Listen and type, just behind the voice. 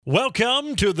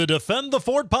Welcome to the Defend the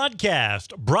Fort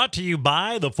podcast, brought to you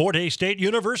by the Fort Hays State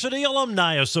University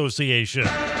Alumni Association.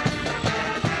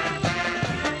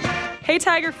 Hey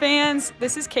Tiger fans,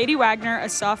 this is Katie Wagner, a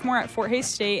sophomore at Fort Hays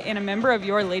State and a member of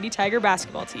your Lady Tiger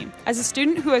basketball team. As a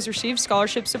student who has received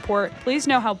scholarship support, please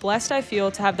know how blessed I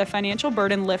feel to have the financial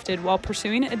burden lifted while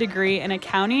pursuing a degree in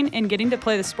accounting and getting to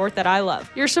play the sport that I love.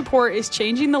 Your support is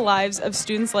changing the lives of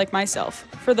students like myself.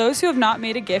 For those who have not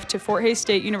made a gift to Fort Hays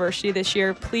State University this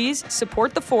year, please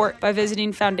support the Fort by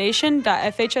visiting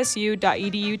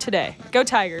foundation.fhsu.edu today. Go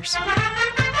Tigers!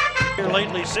 Here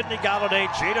lately, Sydney Galladay,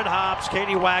 Jaden Hobbs,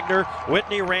 Katie Wagner,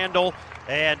 Whitney Randall,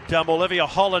 and Olivia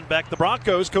Hollenbeck. The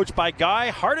Broncos, coached by Guy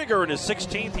Hardinger in his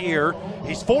 16th year.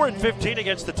 He's 4-15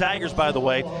 against the Tigers, by the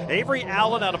way. Avery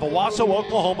Allen out of Owasso,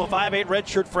 Oklahoma, 5'8"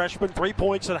 redshirt freshman, 3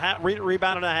 points and a half,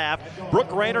 rebound and a half.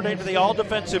 Brooke Raynard named to the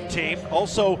all-defensive team,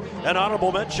 also an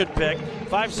honorable mention pick.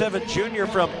 5'7" junior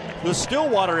from the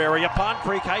Stillwater area, Pond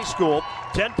Creek High School,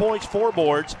 10 points, 4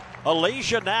 boards.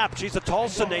 Alasia Knapp, she's a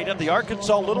Tulsa native, the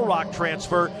Arkansas Little Rock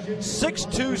transfer,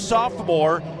 6'2"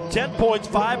 sophomore, 10 points,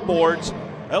 5 boards.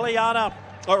 Aliyah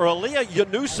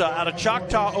Yanusa out of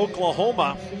Choctaw,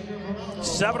 Oklahoma,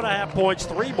 7.5 points,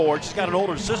 3 boards. She's got an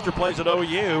older sister, plays at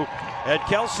OU. And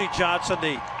Kelsey Johnson,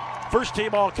 the first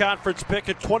team all-conference pick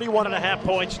at 21.5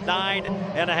 points,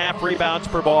 9.5 rebounds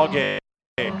per ball game.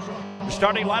 The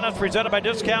starting lineup presented by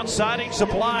Discount Siding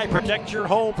Supply. Protect your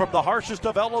home from the harshest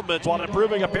of elements while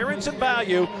improving appearance and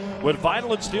value with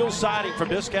vinyl and steel siding from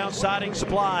Discount Siding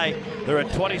Supply. They're at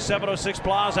 2706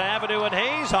 Plaza Avenue in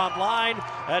Hays, online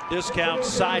at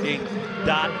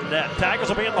discountsiding.net. Tigers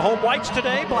will be in the home whites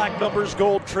today. Black numbers,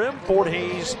 gold trim. Fort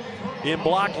Hays in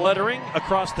block lettering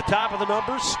across the top of the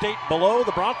numbers. State below.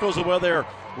 The Broncos will wear their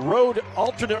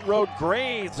alternate road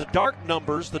gray, the dark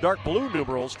numbers, the dark blue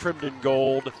numerals trimmed in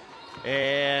gold.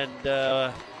 And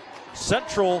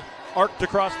Central arced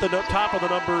across the top of the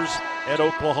numbers, and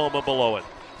Oklahoma below it.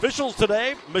 Officials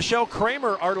today, Michelle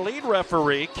Kramer, our lead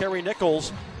referee, Kerry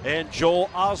Nichols, and Joel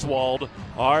Oswald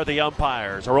are the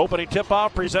umpires. Our opening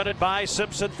tip-off presented by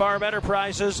Simpson Farm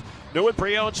Enterprises. New and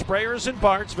pre-owned sprayers and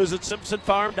parts. Visit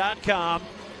simpsonfarm.com.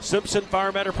 Simpson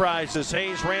Farm Enterprises,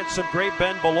 Hays, Ransom, Great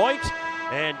Bend, Beloit,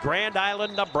 and Grand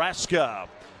Island, Nebraska.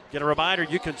 Get a reminder,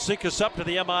 you can sync us up to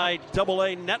the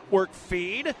MIAA network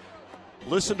feed.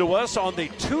 Listen to us on the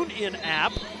TuneIn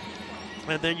app,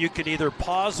 and then you can either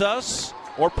pause us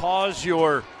or pause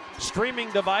your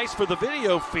streaming device for the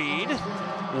video feed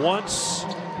once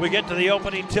we get to the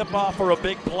opening tip-off for a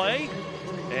big play.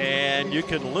 And you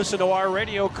can listen to our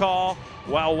radio call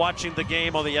while watching the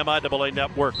game on the MIAA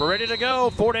network. We're ready to go.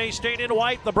 Fort Hays State in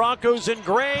white, the Broncos in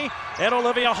gray, and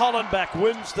Olivia Hollenbeck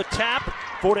wins the tap.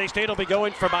 Fort Hays State will be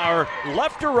going from our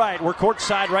left to right. We're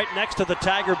courtside right next to the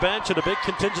Tiger bench, and a big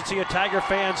contingency of Tiger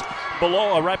fans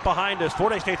below, right behind us.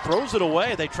 Fort Hays State throws it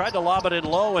away. They tried to lob it in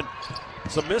low, and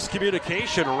some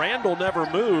miscommunication. Randall never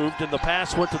moved, and the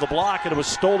pass went to the block, and it was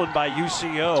stolen by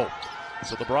UCO.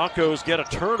 So the Broncos get a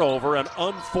turnover, an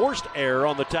unforced error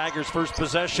on the Tigers' first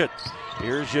possession.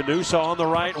 Here's Yanusa on the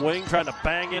right wing, trying to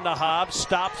bang into Hobbs,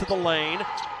 stops at the lane,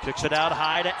 kicks it out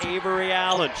high to Avery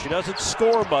Allen. She doesn't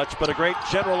score much, but a great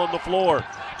general on the floor.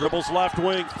 Dribbles left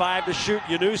wing, 5 to shoot.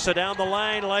 Yanusa down the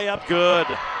lane, layup good.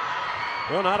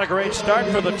 Well, not a great start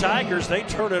for the Tigers. They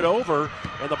turn it over,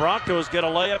 and the Broncos get a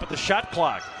layup at the shot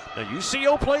clock. Now,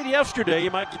 UCO played yesterday.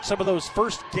 You might get some of those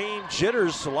first game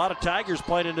jitters. A lot of Tigers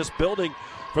playing in this building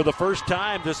for the first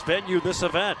time, this venue, this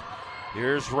event.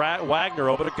 Here's Wagner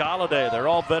over to Galladay. They're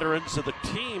all veterans of the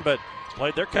team, but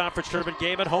played their conference tournament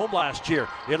game at home last year.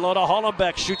 In low to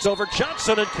Hollenbeck, shoots over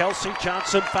Johnson, and Kelsey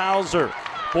Johnson fouls her.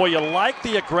 Boy, you like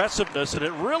the aggressiveness, and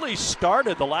it really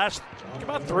started the last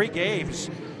about 3 games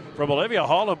from Olivia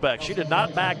Hollenbeck. She did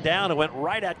not back down and went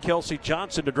right at Kelsey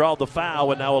Johnson to draw the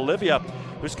foul, and now Olivia,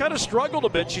 who's kind of struggled a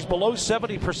bit, she's below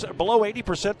 70%, below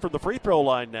 80% from the free throw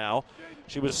line now.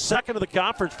 She was second in the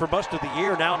conference for most of the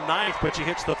year, now 9th, but she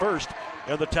hits the first,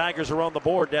 and the Tigers are on the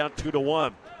board down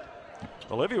 2-1.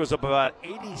 Olivia was about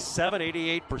 87,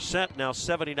 88%, now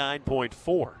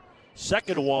 79.4.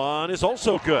 Second one is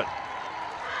also good.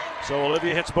 So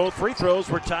Olivia hits both free throws.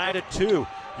 We're tied at 2.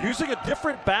 Using a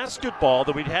different basketball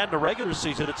than we'd had in the regular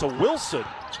season. It's a Wilson,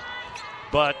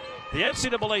 but the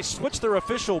NCAA switched their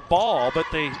official ball, but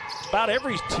about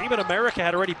every team in America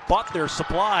had already bought their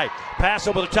supply. Pass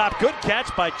over the top. Good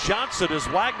catch by Johnson as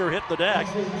Wagner hit the deck.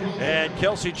 And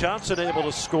Kelsey Johnson able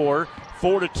to score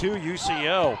 4-2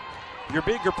 UCO. your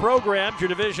bigger programs, your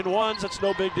Division I's, that's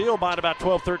no big deal. Buying about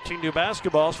 12, 13 new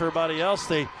basketballs. For everybody else,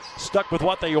 they stuck with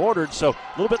what they ordered. So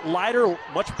a little bit lighter,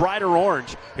 much brighter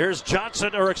orange. Here's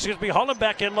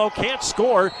Hollenbeck in low, can't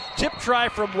score. Tip try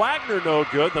from Wagner, no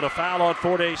good. Then a foul on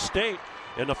Fort Hays State.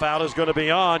 And the foul is going to be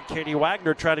on Katie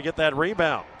Wagner trying to get that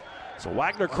rebound. So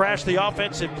Wagner crashed the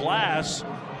offensive glass.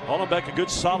 Hollenbeck, a good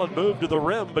solid move to the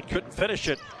rim, but couldn't finish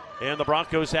it. And the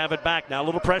Broncos have it back. Now a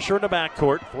little pressure in the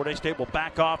backcourt. Fort Hays State will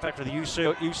back off after the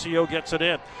UCO gets it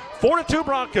in. 4-2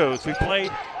 Broncos. We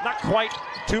played not quite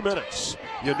 2 minutes.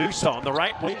 Yanusa on the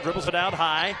right wing, dribbles it out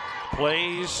high.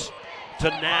 Plays to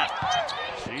Knapp.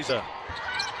 She's a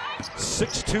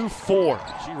 6'2", 4.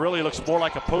 She really looks more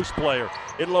like a post player.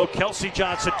 In low, Kelsey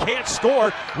Johnson can't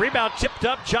score. Rebound tipped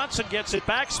up. Johnson gets it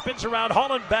back, spins around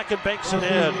Hollenbeck and banks it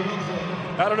in.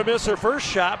 Out to miss her first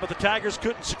shot, but the Tigers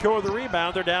couldn't secure the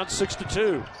rebound. They're down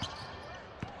 6-2.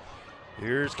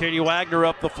 Here's Katie Wagner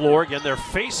up the floor. Again, they're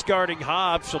face guarding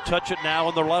Hobbs. She'll touch it now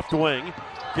on the left wing.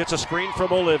 Gets a screen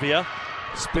from Olivia.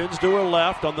 Spins to her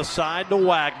left on the side to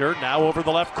Wagner. Now over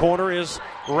the left corner is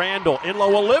Randall. In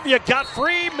low, Olivia got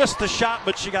free, missed the shot,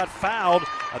 but she got fouled.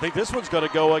 I think this one's going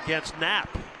to go against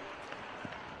Knapp.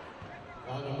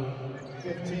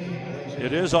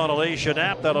 It is on Alicia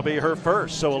Knapp. That'll be her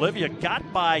first. So Olivia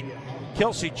got by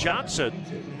Kelsey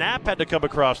Johnson. Knapp had to come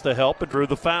across the help and drew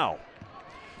the foul.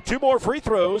 2 more free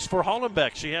throws for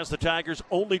Hollenbeck. She has the Tigers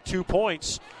only 2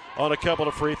 points on a couple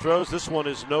of free throws. This one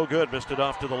is no good. Missed it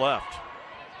off to the left.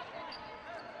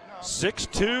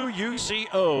 6-2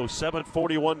 UCO.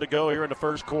 7:41 to go here in the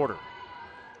first quarter.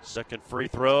 Second free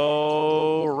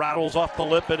throw rattles off the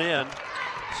lip and in.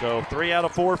 So 3 out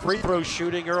of 4 free throws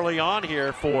shooting early on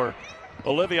here for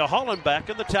Olivia Hollenbeck,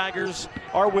 and the Tigers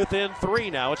are within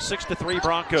 3 now. It's 6-3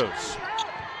 Broncos.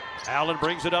 Allen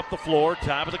brings it up the floor.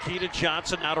 Top of the key to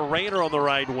Johnson. Now to Rayner on the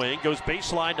right wing. Goes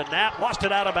baseline to Knapp. Lost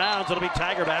it out of bounds. It'll be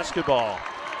Tiger basketball.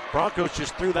 Broncos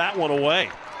just threw that one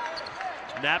away.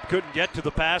 Knapp couldn't get to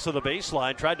the pass of the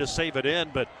baseline. Tried to save it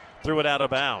in, but threw it out of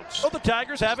bounds. So the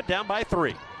Tigers have it down by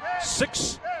 3.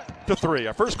 6-3.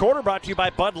 Our first quarter brought to you by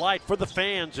Bud Light. For the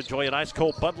fans, enjoy an ice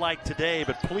cold Bud Light today,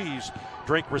 but please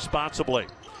drink responsibly.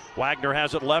 Wagner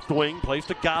has it left wing, plays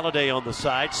to Galladay on the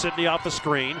side. Sydney off the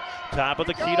screen. Top of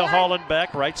the key to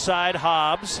Hollenbeck. Right side,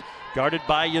 Hobbs. Guarded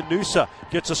by Yanusa.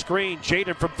 Gets a screen.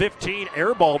 Jaden from 15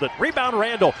 airballed it. Rebound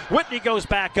Randall. Whitney goes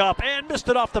back up and missed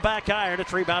it off the back iron.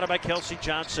 It's rebounded by Kelsey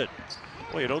Johnson.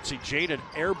 Well, you don't see Jaden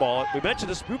airball it. We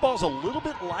mentioned this blue ball's a little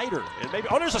bit lighter. And maybe,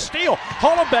 oh, there's a steal.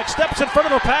 Hollenbeck steps in front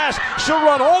of her pass. She'll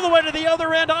run all the way to the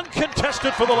other end,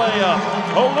 uncontested for the layup.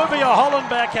 Olivia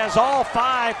Hollenbeck has all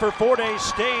 5 for Fort Hays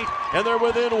State, and they're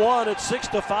within 1 at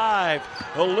 6-5.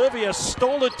 Olivia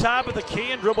stole it top of the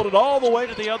key and dribbled it all the way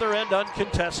to the other end,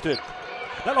 uncontested.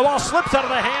 Then the ball slips out of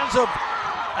the hands of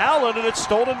Allen, and it's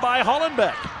stolen by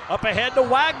Hollenbeck. Up ahead to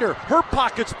Wagner. Her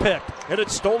pocket's picked, and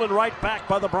it's stolen right back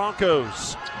by the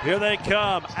Broncos. Here they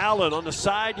come. Allen on the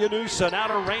side, Yanusa. Now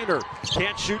to Rayner.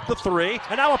 Can't shoot the 3.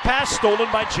 And now a pass stolen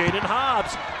by Jaden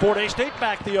Hobbs. Fort Hays State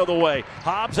back the other way.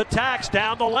 Hobbs attacks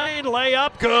down the lane.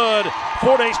 Layup, good.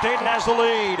 Fort Hays State has the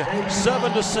lead.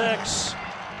 7-6.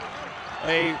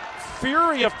 A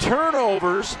fury of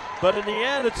turnovers, but in the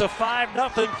end it's a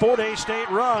 5-0 Fort Hays State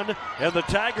run, and the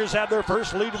Tigers have their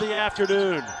first lead of the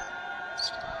afternoon.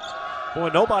 Boy,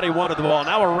 nobody wanted the ball.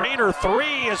 Now a Rayner 3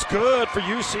 is good for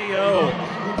UCO.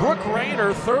 Brooke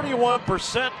Rayner,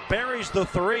 31%, buries the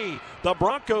 3. The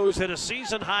Broncos hit a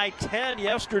season-high 10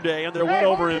 yesterday in their win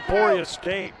over Emporia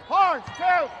State.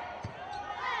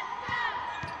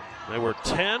 They were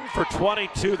 10 for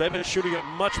 22. They've been shooting it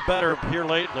much better here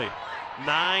lately.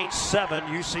 9-7,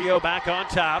 UCO back on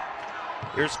top.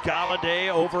 Here's Galladay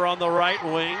over on the right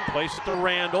wing. Plays it to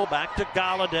Randall. Back to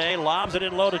Galladay. Lobs it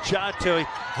in low to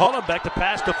Hollenbeck. The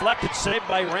pass deflected, saved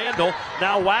by Randall.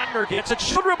 Now Wagner gets it.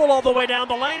 She'll dribble all the way down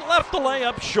the lane. Left the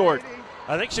layup short.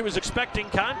 I think she was expecting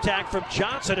contact from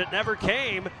Johnson. It never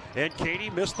came, and Katie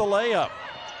missed the layup.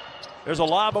 There's a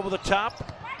lob over the top.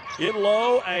 In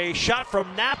low, a shot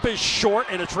from Knapp is short,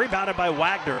 and it's rebounded by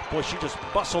Wagner. Boy, she just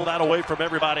bustled that away from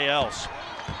everybody else.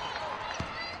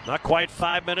 Not quite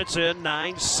 5 minutes in,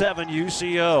 9-7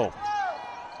 UCO.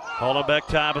 Hollenbeck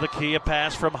top of the key, a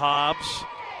pass from Hobbs.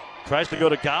 Tries to go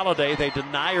to Galladay, they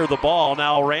deny her the ball.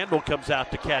 Now Randall comes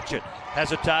out to catch it.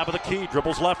 Has it top of the key,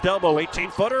 dribbles left elbow,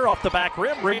 18-footer off the back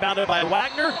rim, rebounded by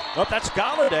Wagner. Oh, that's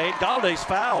Galladay. Galladay's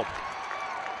fouled.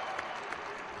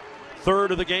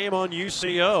 Third of the game on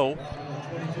UCO.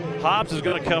 Hobbs is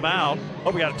going to come out.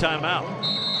 Oh, we got a timeout.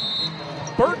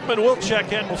 Bergman will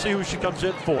check in. We'll see who she comes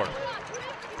in for.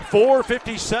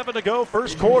 4:57 to go,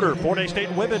 first quarter. Fort Hays State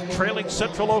women trailing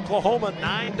Central Oklahoma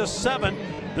 9-7.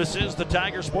 This is the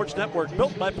Tiger Sports Network,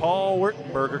 built by Paul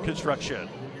Wertenberger Construction.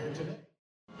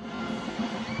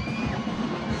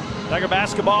 Tiger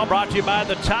basketball brought to you by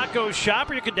the Taco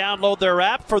Shop. You can download their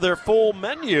app for their full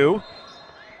menu.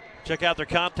 Check out their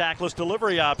contactless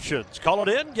delivery options. Call it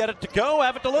in, get it to go,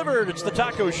 have it delivered. It's the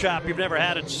Taco Shop. You've never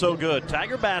had it so good.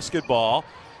 Tiger basketball.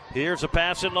 Here's a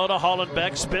pass in low to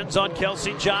Hollenbeck. Spins on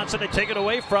Kelsey Johnson. They take it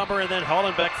away from her, and then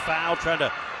Hollenbeck foul trying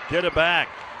to get it back.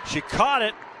 She caught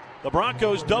it. The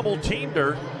Broncos double-teamed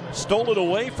her, stole it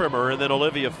away from her, and then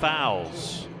Olivia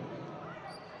fouls.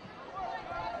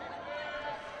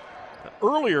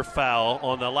 Earlier foul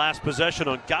on the last possession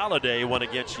on Galladay went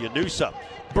against Yanusa.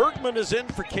 Bergman is in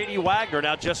for Katie Wagner.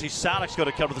 Now Jesse Salik's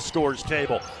going to come to the scorer's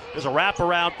table. There's a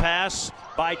wraparound pass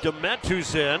by Dement,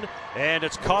 who's in, and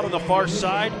it's caught on the far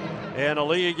side. And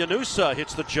Aaliyah Yanusa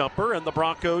hits the jumper, and the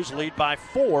Broncos lead by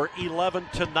 4,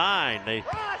 11-9. They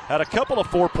had a couple of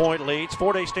 4-point leads.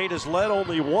 Fort Hays State has led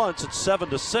only once at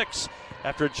 7-6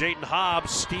 after Jaden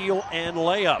Hobbs steal and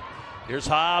layup. Here's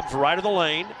Hobbs right of the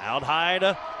lane, out high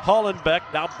to Hollenbeck.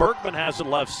 Now Bergman has it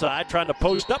left side, trying to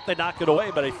post up. They knock it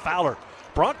away, but they foul her.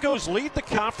 Broncos lead the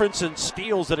conference in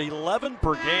steals at 11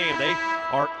 per game. They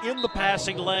are in the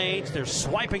passing lanes. They're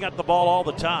swiping at the ball all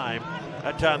the time.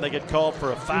 That time they get called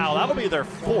for a foul. That'll be their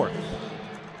 4th.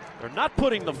 They're not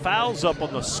putting the fouls up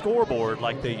on the scoreboard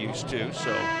like they used to,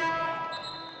 so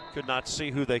could not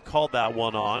see who they called that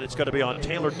one on. It's going to be on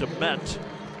Taylor Dement,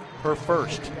 her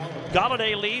first.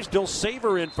 Galladay leaves.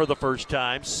 Dilsaver in for the first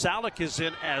time. Salik is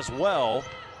in as well,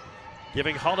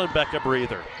 giving Hollenbeck a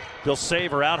breather.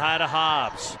 Dilsaver out high to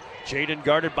Hobbs. Jaden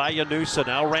guarded by Yanusa.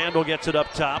 Now Randall gets it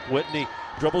up top. Whitney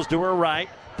dribbles to her right.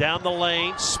 Down the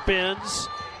lane. Spins.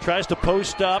 Tries to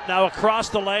post up. Now across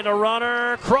the lane. A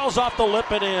runner. Crawls off the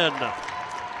lip and in.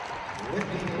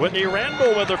 Whitney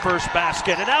Randall with her first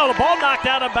basket. And now the ball knocked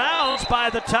out of bounds by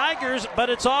the Tigers,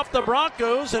 but it's off the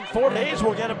Broncos, and Fort Hays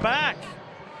will get it back.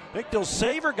 I think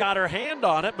Dilsaver got her hand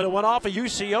on it, but it went off a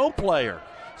UCO player.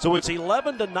 So it's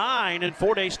 11-9, and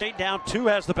Fort Hays State down 2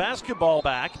 has the basketball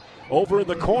back. Over in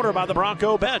the corner by the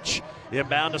Bronco bench.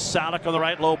 Inbound to Salik on the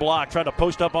right low block. Trying to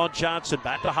post up on Johnson.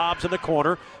 Back to Hobbs in the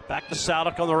corner. Back to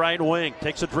Salik on the right wing.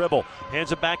 Takes a dribble. Hands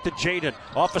it back to Jaden.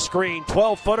 Off a screen.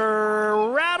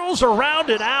 12-footer. Rattles around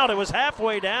and out. It was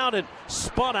halfway down and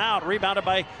spun out. Rebounded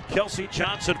by Kelsey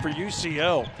Johnson for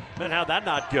UCO. Man, how'd that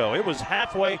not go? It was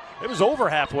halfway. It was over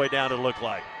halfway down, it looked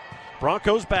like.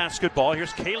 Broncos basketball.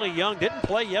 Here's Kaylee Young. Didn't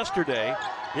play yesterday.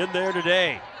 In there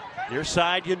today. Near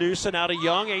side, Yanusa now to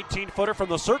Young, 18-footer from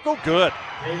the circle, good.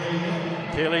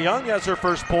 Kaylee Young has her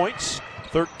first points,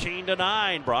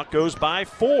 13-9. Broncos by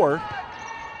 4.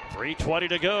 3:20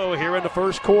 to go here in the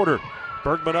first quarter.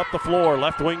 Bergman up the floor,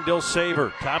 left wing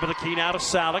Dilsaver. Top of the key now to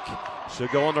Salik. She'll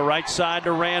go on the right side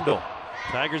to Randall.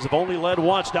 Tigers have only led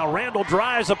once. Now Randall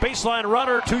drives a baseline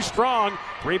runner, too strong.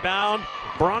 Rebound,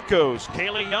 Broncos.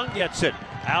 Kaylee Young gets it.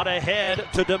 Out ahead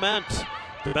to Dement.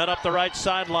 Dement up the right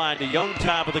sideline to Young,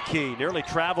 top of the key. Nearly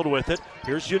traveled with it.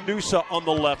 Here's Yanusa on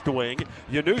the left wing.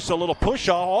 Yanusa, a little push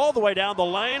all the way down the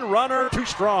lane. Runner, too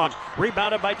strong.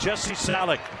 Rebounded by Jesse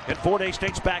Salik. And Fort Hays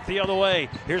State's back the other way.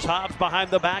 Here's Hobbs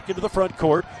behind the back into the front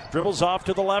court. Dribbles off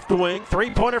to the left wing.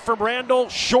 Three-pointer from Randall.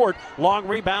 Short. Long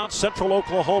rebound, Central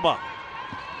Oklahoma.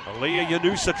 Aaliyah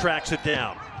Yanusa tracks it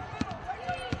down.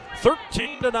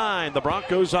 13-9. The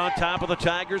Broncos on top of the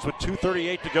Tigers with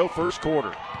 2:38 to go first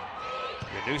quarter.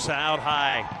 Yanusa out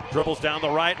high, dribbles down the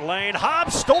right lane.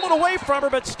 Hobbs stole it away from her,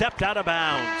 but stepped out of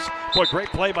bounds. Boy, great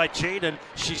play by Jaden.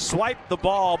 She swiped the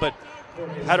ball, but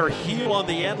had her heel on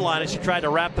the end line as she tried to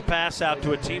wrap the pass out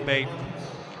to a teammate.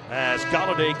 As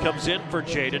Galladay comes in for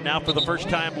Jaden. Now for the first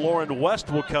time, Lauren West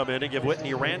will come in and give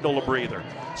Whitney Randall a breather.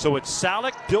 So it's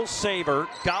Salik, Dilsaver,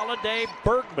 Galladay,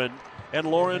 Bergman, and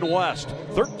Lauren West.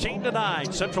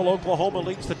 13-9. Central Oklahoma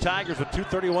leads the Tigers with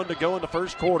 2:31 to go in the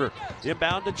first quarter.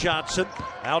 Inbound to Johnson.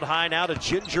 Out high now to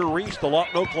Ginger Reese, the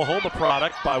Lawton, Oklahoma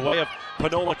product by way of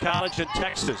Panola College in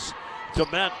Texas.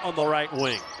 Dement on the right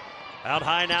wing. Out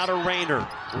high now to Rayner.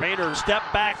 Rayner step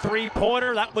back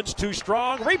three-pointer. That one's too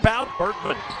strong. Rebound,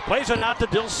 Bergman. Plays it out to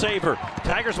Dilsaver.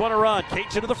 Tigers want to run.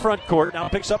 Kate's into the front court. Now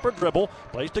picks up her dribble.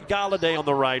 Plays to Galladay on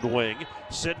the right wing.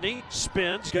 Sydney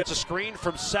spins. Gets a screen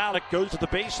from Salik. Goes to the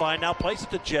baseline. Now plays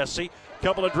it to Jesse.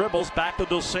 Couple of dribbles. Back to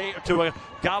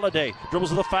Galladay. Dribbles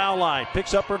to the foul line.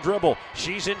 Picks up her dribble.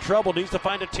 She's in trouble. Needs to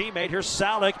find a teammate. Here's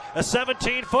Salik. A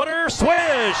 17-footer.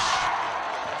 Swish!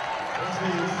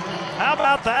 How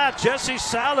about that? Jesse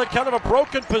Salik, kind of a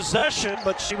broken possession,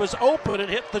 but she was open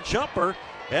and hit the jumper.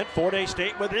 And Fort Hays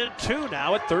State within 2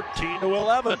 now at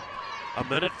 13-11. A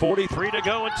minute 43 to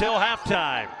go until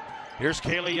halftime. Here's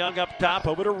Kaylee Young up top,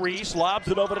 over to Reese, lobs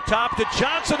it over the top to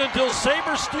Johnson until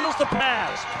Saber steals the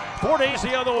pass. Fort Hays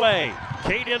the other way.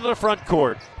 Kate into the front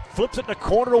court. Flips it in the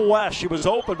corner to West. She was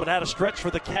open but had a stretch for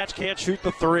the catch, can't shoot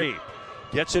the three.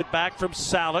 Gets it back from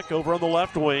Salick over on the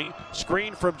left wing.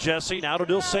 Screen from Jesse, now to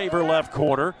Dilsaver left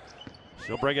corner.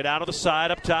 She'll bring it out to the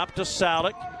side, up top to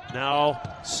Salick. Now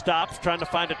stops, trying to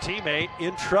find a teammate,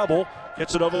 in trouble.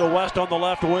 Gets it over to West on the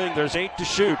left wing. There's 8 to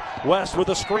shoot. West with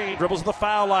a screen, dribbles the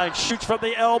foul line, shoots from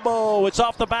the elbow. It's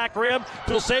off the back rim.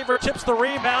 Dilsaver tips the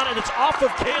rebound, and it's off of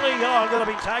Kaylee Young. It'll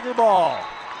be Tiger ball.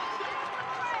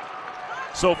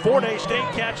 So Fort Hays State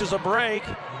catches a break.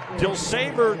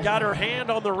 Dilsaver got her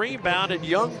hand on the rebound, and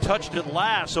Young touched it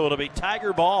last, so it'll be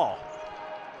Tiger ball.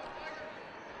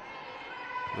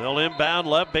 They'll inbound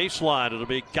left baseline. It'll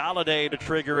be Galladay to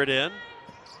trigger it in.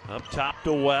 Up top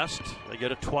to West. They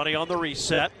get a 20 on the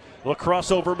reset. Little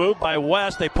crossover move by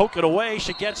West. They poke it away.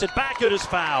 She gets it back. It is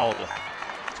fouled.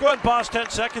 Let's go ahead and pause 10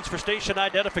 seconds for station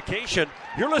identification.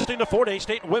 You're listening to Fort Hays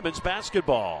State women's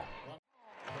basketball.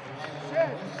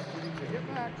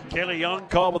 Kaylee Young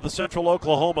called with the Central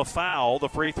Oklahoma foul. The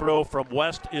free throw from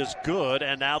West is good,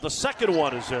 and now the second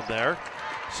one is in there.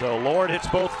 So Lord hits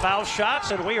both foul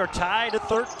shots, and we are tied at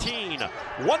 13.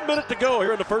 1 minute to go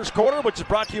here in the first quarter, which is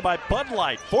brought to you by Bud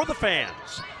Light for the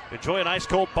fans. Enjoy an ice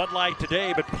cold Bud Light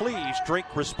today, but please drink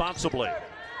responsibly.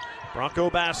 Bronco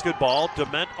basketball.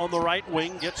 Dement on the right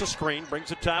wing gets a screen,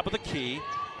 brings it top of the key.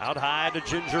 Out high to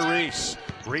Ginger Reese.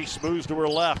 Reese moves to her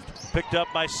left. Picked up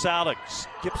by Salick.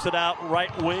 Skips it out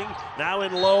right wing. Now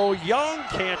in low. Young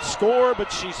can't score, but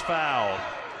she's fouled.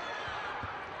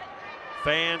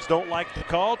 Fans don't like the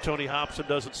call. Tony Hobson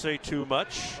doesn't say too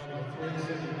much.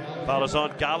 Foul is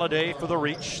on Galladay for the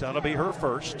reach. That'll be her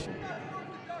first.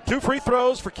 2 free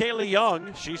throws for Kaylee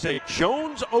Young. She's a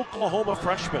Jones, Oklahoma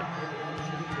freshman.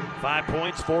 5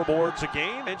 points, 4 boards a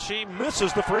game, and she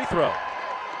misses the free throw.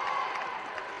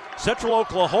 Central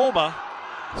Oklahoma,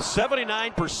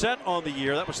 79% on the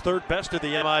year. That was third best in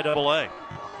the MIAA.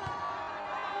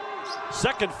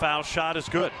 Second foul shot is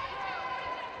good.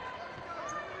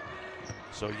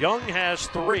 So Young has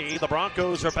 3. The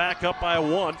Broncos are back up by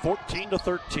 1,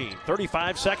 14-13.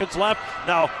 35 seconds left.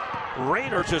 Now,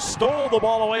 Rayner just stole the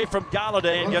ball away from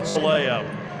Galladay and gets the layup.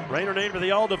 Rayner named to the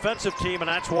all-defensive team, and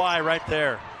that's why right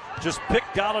there. Just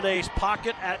picked Galladay's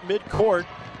pocket at midcourt.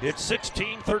 It's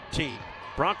 16-13.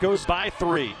 Broncos by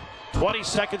 3. 20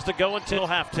 seconds to go until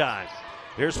halftime.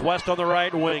 Here's West on the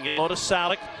right wing. On to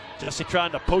Salick. Jesse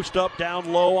trying to post up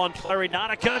down low on Clary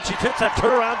Donica, and she hits that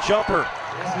turnaround jumper.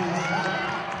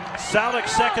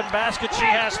 Salick's second basket. She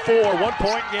has 4.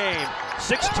 1-point game.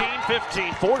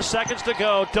 16-15. 4 seconds to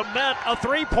go. Dement, a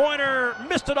three-pointer.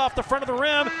 Missed it off the front of the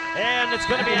rim, and it's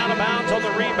going to be out of bounds on the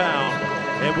rebound.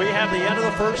 And we have the end of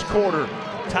the first quarter.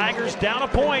 Tigers down a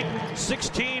point,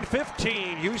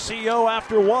 16-15. UCO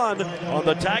after 1 on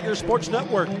the Tiger Sports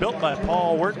Network, built by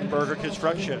Paul Wertenberger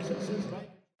Construction.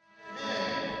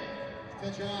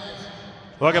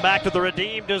 Welcome back to the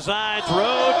Redeem Designs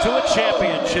Road to a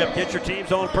Championship. Get your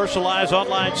team's own personalized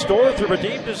online store through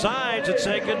Redeem Designs and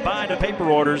say goodbye to paper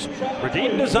orders.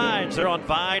 Redeem Designs, they're on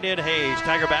Vine in Hayes.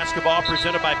 Tiger basketball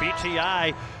presented by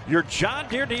BTI, your John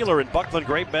Deere dealer in Buckland,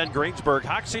 Great Bend, Greensburg,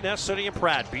 Hoxie, Ness City, and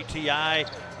Pratt. BTI,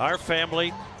 our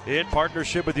family in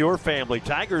partnership with your family.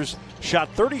 Tigers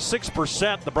shot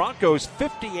 36%. The Broncos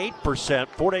 58%.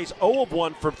 Fort Hays 0 of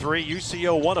 1 from 3.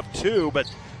 UCO 1 of 2, but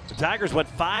the Tigers went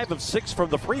 5 of 6 from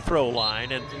the free throw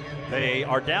line, and they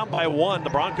are down by 1. The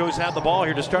Broncos have the ball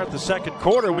here to start the second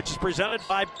quarter, which is presented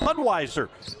by Budweiser,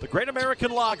 the Great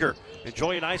American Lager.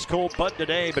 Enjoy an ice cold Bud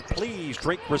today, but please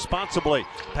drink responsibly.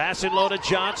 Passing low to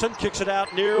Johnson, kicks it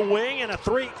out near wing, and a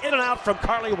 3 in and out from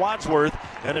Carly Wadsworth,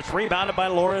 and it's rebounded by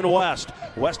Lauren West.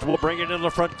 West will bring it into the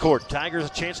front court. Tigers a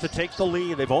chance to take the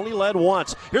lead. They've only led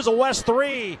once. Here's a West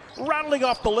 3, rattling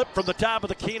off the lip from the top of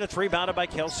the key, and it's rebounded by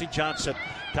Kelsey Johnson.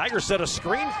 Tigers set a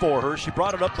screen for her. She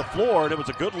brought it up the floor, and it was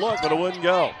a good look, but it wouldn't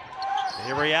go.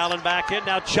 Avery Allen back in.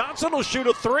 Now Johnson will shoot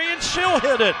a 3, and she'll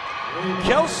hit it.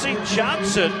 Kelsey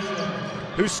Johnson,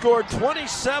 who scored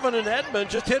 27 in Edmond,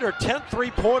 just hit her 10th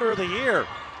three-pointer of the year.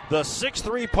 The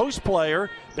 6'3 post player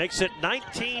makes it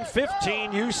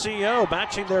 19-15 UCO,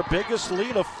 matching their biggest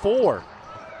lead of 4.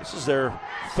 This is their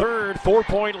third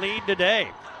 4-point lead today.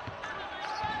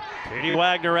 Katie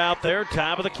Wagner out there,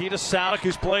 top of the key to Salick,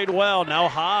 who's played well. Now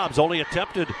Hobbs only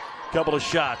attempted a couple of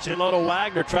shots. In low to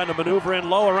Wagner, trying to maneuver in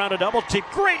low around a double team.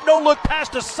 Great no-look pass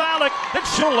to Salick, and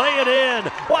she'll lay it in.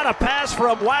 What a pass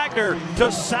from Wagner to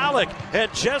Salick.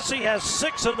 And Jesse has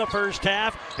 6 in the first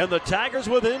half, and the Tigers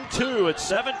within 2 at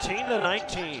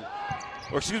 17-19.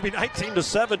 Or excuse me,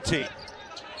 19-17.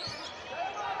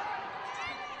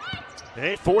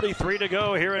 8:43 to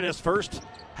go here in his first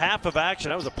half of action.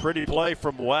 That was a pretty play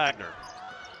from Wagner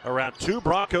around two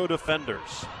Bronco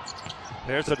defenders.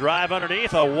 There's a drive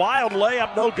underneath, a wild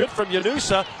layup, no good from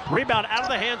Yanusa. Rebound out of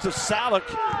the hands of Salek.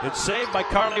 It's saved by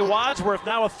Carly Wadsworth.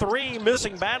 Now a three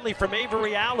missing badly from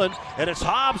Avery Allen, and it's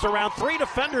Hobbs around three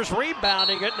defenders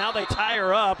rebounding it. Now they tie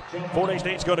her up. Fort Hays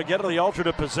State's going to get to the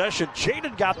alternate possession.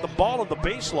 Jaden got the ball on the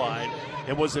baseline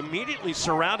and was immediately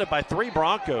surrounded by three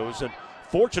Broncos, and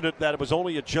fortunate that it was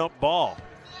only a jump ball.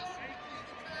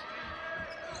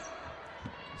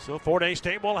 So Fort Hays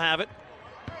State will have it.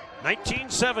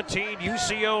 19-17,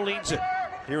 UCO leads it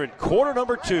here in quarter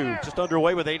number 2, just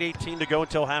underway with 8:18 to go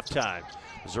until halftime.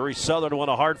 Missouri Southern won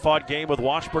a hard-fought game with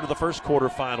Washburn in the first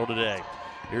quarterfinal today.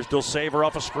 Here's Dilsaver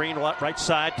off a screen, right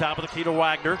side, top of the key to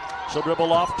Wagner. She'll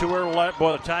dribble off to her left.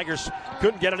 Boy, the Tigers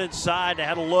couldn't get it inside. They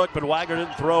had a look, but Wagner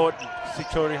didn't throw it. See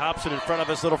Tony Hobson in front of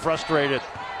us, a little frustrated.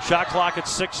 Shot clock at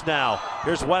 6 now.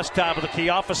 Here's West, top of the key,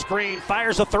 off a screen,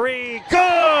 fires a three.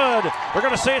 Good! We're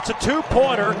going to say it's a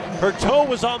two-pointer. Her toe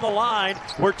was on the line.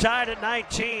 We're tied at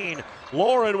 19.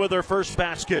 Lauren with her first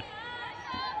basket.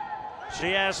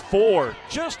 She has 4,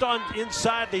 just on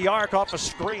inside the arc off a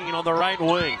screen on the right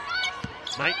wing.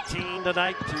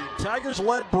 19-19. Tigers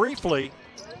led briefly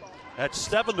at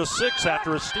 7-6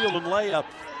 after a steal and layup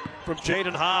from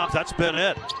Jaden Hobbs. That's been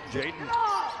it. Jaden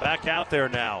back out there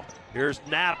now. Here's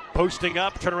Knapp posting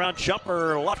up, turnaround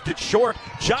jumper, left it short.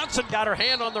 Johnson got her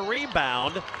hand on the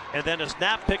rebound, and then as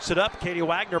Knapp picks it up, Katie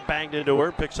Wagner banged into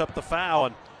her, picks up the foul,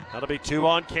 and that'll be 2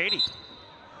 on Katie.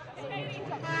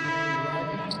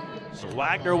 So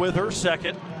Wagner with her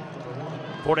second.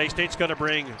 Fort Hays State's going to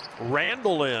bring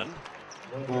Randall in.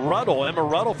 Emma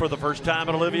Ruddle for the first time,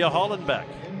 and Olivia Hollenbeck.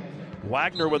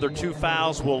 Wagner with her 2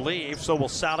 fouls will leave, so will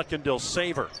Salek and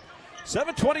Dilsaver.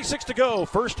 7:26 to go,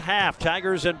 first half.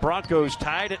 Tigers and Broncos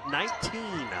tied at 19.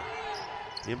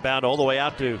 Inbound all the way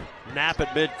out to Knapp at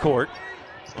midcourt.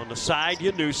 On the side,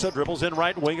 Yanusa dribbles in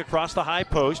right wing across the high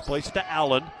post, plays it to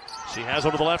Allen. She has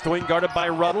over the left wing, guarded by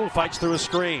Ruddle, who fights through a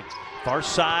screen. Far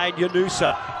side,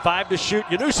 Yanusa. 5 to shoot.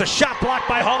 Yanusa shot blocked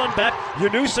by Hollenbeck.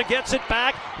 Yanusa gets it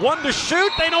back. 1 to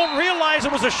shoot. They don't realize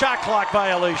it was a shot clock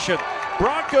violation.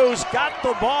 Broncos got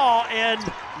the ball, and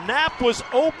Knapp was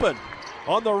open.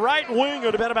 On the right wing, it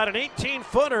would have been about an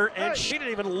 18-footer, and she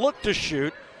didn't even look to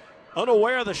shoot.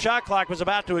 Unaware the shot clock was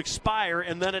about to expire,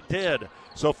 and then it did.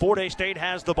 So Fort Hays State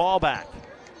has the ball back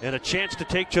and a chance to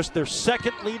take just their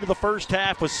second lead of the first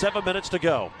half with 7 minutes to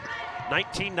go.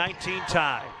 19-19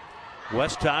 tie.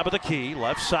 West top of the key,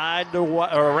 left side to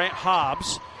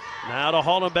Hobbs. Now to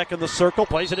Hollenbeck in the circle,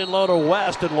 plays it in low to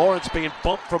West, and Lawrence being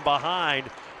bumped from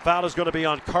behind. Foul is going to be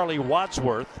on Carly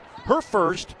Wadsworth. Her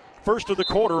first of the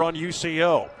quarter on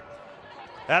UCO.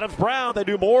 Adams Brown, they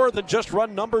do more than just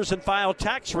run numbers and file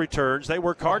tax returns. They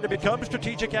work hard to become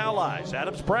strategic allies.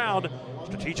 Adams Brown,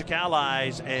 strategic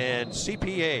allies and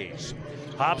CPAs.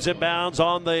 Hobbs inbounds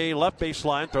on the left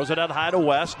baseline, throws it out high to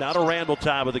West. Now to Randall,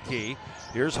 top of the key.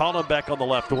 Here's Hollenbeck on the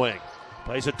left wing.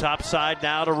 Plays it top side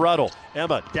now to Ruddle.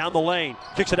 Emma down the lane,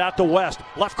 kicks it out to West.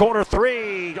 Left corner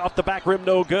three, off the back rim,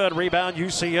 no good. Rebound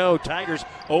UCO. Tigers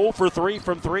 0 for 3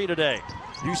 from 3 today.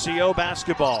 UCO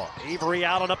basketball. Avery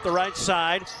Allen up the right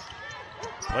side.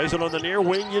 Plays it on the near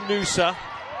wing, Yanusa.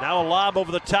 Now a lob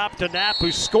over the top to Knapp,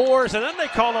 who scores, and then they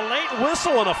call a late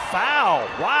whistle and a foul.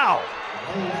 Wow.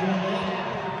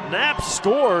 Knapp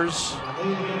scores.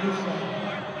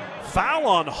 Foul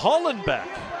on Hollenbeck.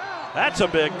 That's a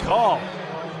big call.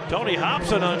 Tony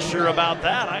Hobson unsure about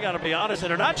that. I got to be honest, and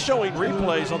they're not showing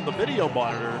replays on the video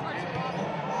monitor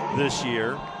this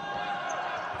year.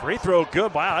 Free throw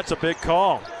good. Wow, that's a big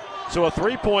call. So a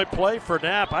three-point play for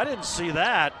Knapp. I didn't see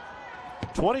that.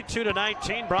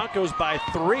 22-19, Broncos by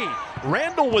 3.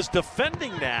 Randall was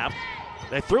defending Knapp.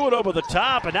 They threw it over the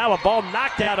top, and now a ball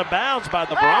knocked out of bounds by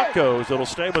the Broncos. It'll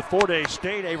stay with Fort Hays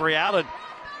State. Avery Allen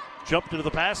jumped into the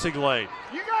passing lane.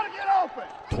 You got to get open.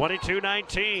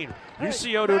 22-19.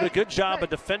 UCO doing a good job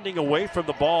of defending away from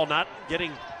the ball, not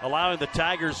allowing the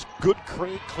Tigers good,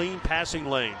 clean passing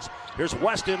lanes. Here's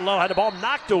West in low, had the ball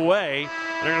knocked away.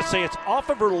 They're going to say it's off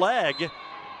of her leg.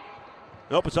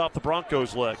 Nope, it's off the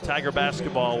Broncos' leg. Tiger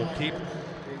basketball will keep.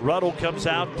 Ruddle comes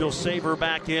out, Dilsaver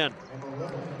back in.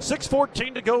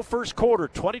 6:14 to go first quarter,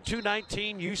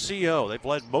 22-19 UCO. They've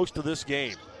led most of this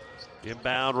game.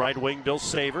 Inbound right wing,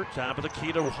 Dilsaver, top of the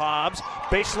key to Hobbs.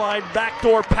 Baseline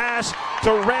backdoor pass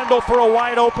to Randall for a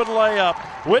wide open layup.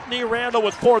 Whitney Randall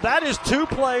with 4. That is 2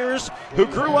 players who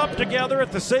grew up together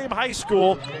at the same high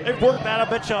school. They've worked that, I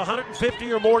bet you,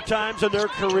 150 or more times in their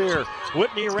career.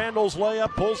 Whitney Randall's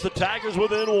layup pulls the Tigers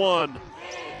within 1.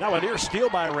 Now a near steal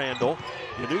by Randall.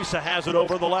 Yanusa has it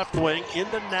over the left wing.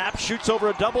 Into Knapp, shoots over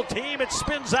a double team. It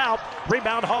spins out.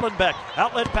 Rebound Hollenbeck.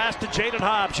 Outlet pass to Jaden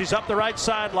Hobbs. She's up the right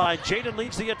sideline. Jaden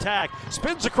leads the attack.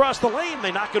 Spins across the lane.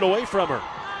 They knock it away from her.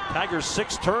 Tigers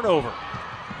 6 turnover.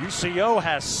 UCO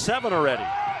has 7 already.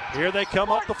 Here they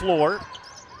come up the floor.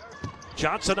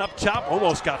 Johnson up top,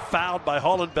 almost got fouled by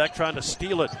Hollenbeck trying to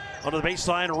steal it onto the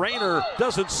baseline. Rayner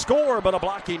doesn't score, but a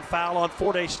blocking foul on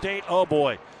Fort Hays State. Oh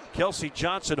boy, Kelsey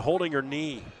Johnson holding her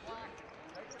knee.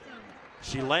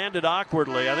 She landed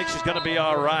awkwardly. I think she's going to be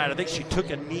all right. I think she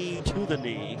took a knee to the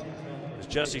knee. As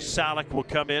Jesse Salick will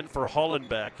come in for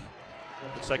Hollenbeck.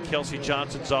 Looks like Kelsey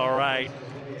Johnson's all right.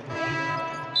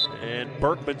 And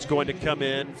Berkman's going to come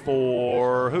in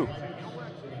for who?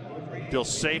 Bill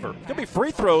Saver. It's going to be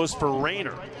free throws for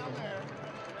Rayner.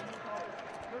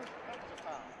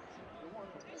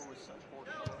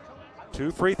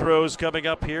 Two free throws coming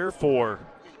up here for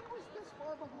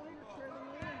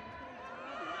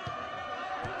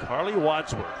Carly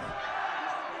Wadsworth.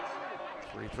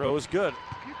 Free throw is good.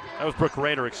 That was Brooke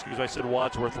Rayner, excuse me. I said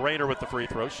Wadsworth. Rayner with the free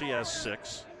throw. She has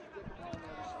 6.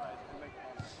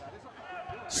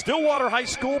 Stillwater High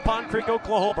School, Pond Creek,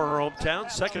 Oklahoma, her hometown.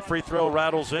 Second free throw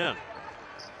rattles in.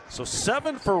 So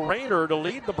 7 for Rayner to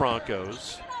lead the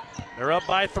Broncos. They're up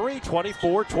by 3,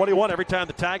 24-21. Every time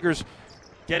the Tigers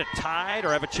get it tied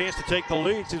or have a chance to take the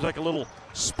lead, seems like a little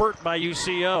spurt by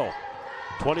UCO.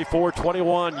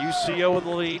 24-21, UCO in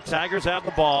the lead. Tigers have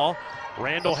the ball.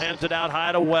 Randall hands it out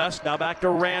high to West. Now back to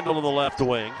Randall in the left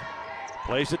wing.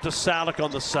 Plays it to Salick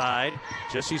on the side.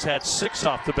 Jesse's had 6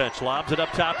 off the bench. Lobs it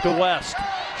up top to West.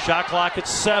 Shot clock at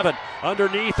 7.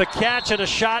 Underneath, a catch and a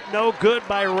shot no good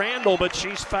by Randall, but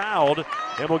she's fouled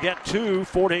and will get 2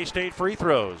 Fort Hays State free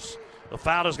throws. The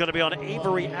foul is going to be on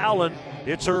Avery Allen.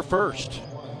 It's her first.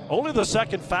 Only the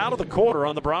second foul of the quarter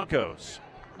on the Broncos.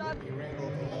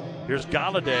 Here's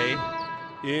Galladay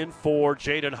in for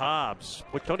Jaden Hobbs.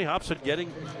 With Tony Hobson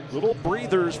getting little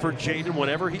breathers for Jaden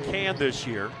whenever he can this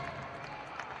year.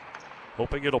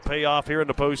 Hoping it'll pay off here in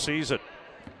the postseason.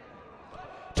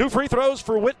 2 free throws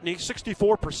for Whitney,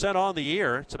 64% on the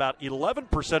year. It's about 11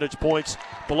 percentage points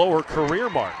below her career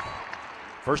mark.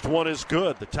 First one is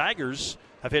good. The Tigers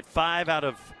have hit 6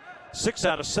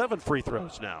 out of 7 free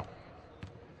throws now.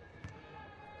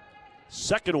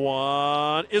 Second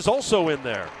one is also in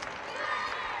there.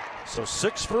 So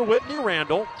 6 for Whitney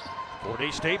Randall. Fort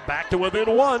Hays State back to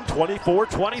within 1,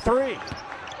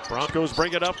 24-23. Broncos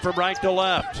bring it up from right to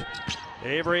left.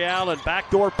 Avery Allen,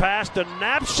 backdoor pass to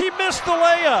Knapp. She missed the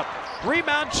layup.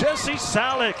 Rebound, Jesse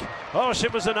Salick. Oh,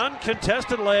 it was an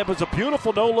uncontested layup. It was a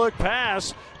beautiful no-look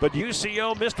pass, but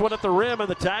UCO missed one at the rim, and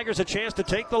the Tigers a chance to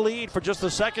take the lead for just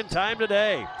the second time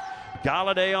today.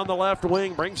 Galladay on the left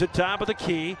wing brings it top of the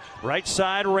key. Right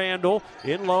side, Randall.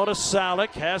 In low to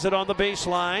Salick. Has it on the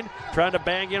baseline. Trying to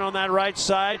bang in on that right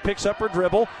side. Picks up her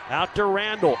dribble. Out to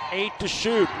Randall. 8 to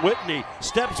shoot. Whitney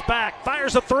steps back.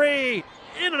 Fires a 3.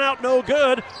 In and out, no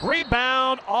good.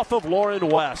 Rebound off of Lauren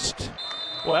West.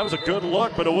 Well, that was a good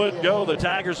look, but it wouldn't go. The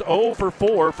Tigers 0 for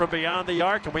 4 from beyond the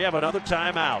arc, and we have another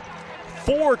timeout.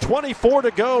 4:24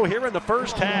 to go here in the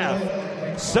first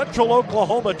half. Central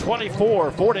Oklahoma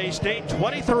 24, Fort Hays State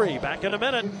 23. Back in a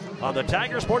minute on the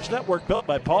Tiger Sports Network, built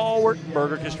by Paul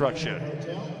Wertenberger Construction.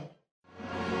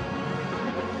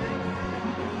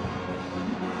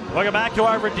 Welcome back to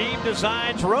our Redeem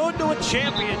Designs Road to a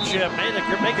Championship.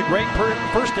 Make a great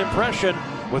first impression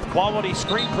with quality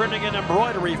screen printing and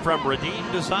embroidery from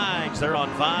Redeem Designs. They're on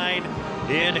Vine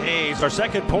in Hays. Our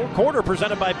second quarter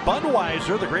presented by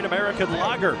Budweiser, the Great American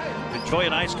Lager. Enjoy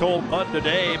an ice cold Bud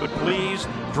today, but please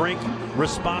drink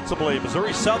responsibly.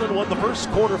 Missouri Southern won the first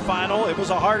quarterfinal. It was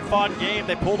a hard-fought game.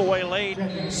 They pulled away late,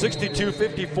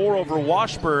 62-54 over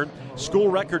Washburn. School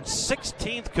record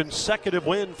 16th consecutive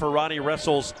win for Ronnie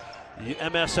Ressel's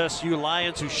MSSU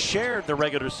Lions, who shared the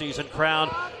regular season crown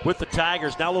with the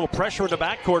Tigers. Now a little pressure in the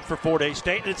backcourt for Fort Hays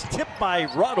State. And it's tipped by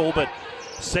Ruddle, but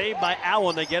saved by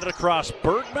Allen. They get it across.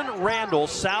 Bergman, Randall,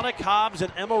 Salick, Hobbs,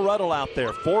 and Emma Ruddle out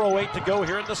there. 4:08 to go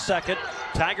here in the second.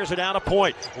 Tigers are down a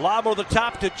point. Lob over the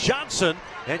top to Johnson,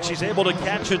 and she's able to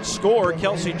catch and score.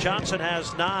 Kelsey Johnson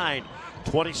has 9.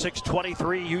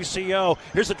 26-23 UCO.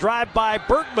 Here's a drive by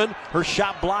Bergman. Her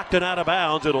shot blocked and out of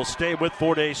bounds. It'll stay with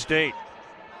Fort Hays State.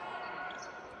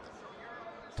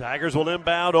 Tigers will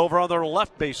inbound over on their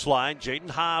left baseline. Jaden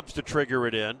Hobbs to trigger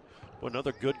it in.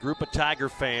 Another good group of Tiger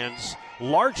fans.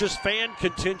 Largest fan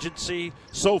contingency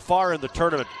so far in the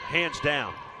tournament, hands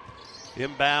down.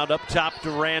 Inbound up top to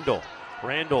Randall.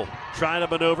 Randall trying to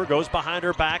maneuver, goes behind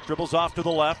her back, dribbles off to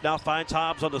the left, now finds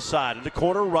Hobbs on the side. In the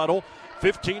corner, Ruddle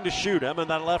 15 to shoot. Emma in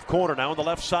that left corner. Now on the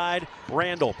left side,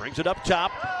 Randall brings it up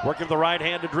top, working the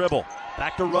right-handed dribble.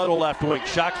 Back to Ruddle, left wing.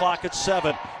 Shot clock at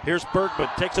 7. Here's Bergman.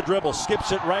 Takes a dribble,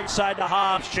 skips it right side to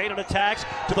Hobbs. Shaden attacks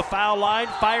to the foul line.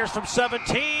 Fires from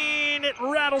 17. It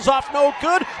rattles off, no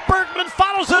good. Bergman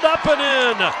follows it up and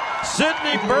in.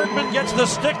 Sydney Bergman gets the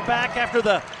stick back after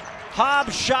the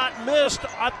Hobbs shot missed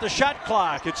at the shot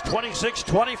clock. It's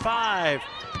 26-25.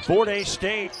 Fort Hays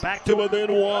State back to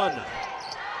within 1.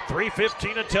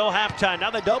 3:15 until halftime.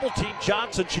 Now they double team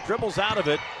Johnson. She dribbles out of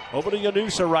it. Over to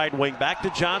Yanusa, right wing. Back to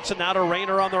Johnson. Now to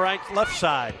Rayner on the left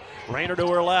side. Rayner to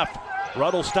her left.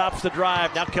 Ruddle stops the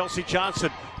drive. Now Kelsey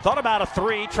Johnson. Thought about a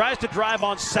 3. Tries to drive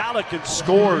on Salick and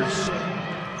scores.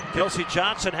 Kelsey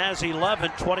Johnson has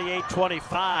 11,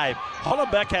 28-25.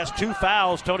 Hollenbeck has 2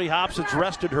 fouls. Tony Hobson's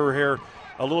rested her here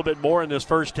a little bit more in this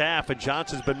first half, and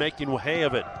Johnson's been making hay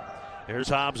of it. Here's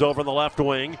Hobbs over in the left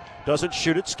wing. Doesn't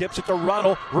shoot it, skips it to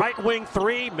Ruddle. Right wing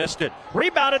 3, missed it.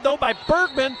 Rebounded though by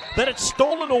Bergman. Then it's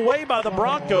stolen away by the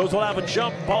Broncos. We'll have a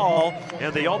jump ball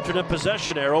and the alternate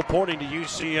possession arrow pointing to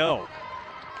UCO.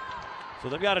 So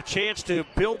they've got a chance to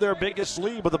build their biggest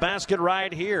lead with a basket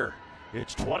right here.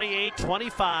 It's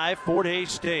 28-25, Fort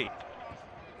Hays State.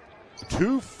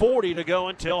 2:40 to go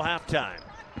until halftime.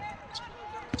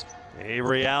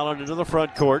 Avery Allen into the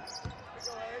front court.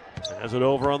 Has it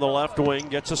over on the left wing,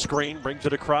 gets a screen, brings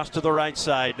it across to the right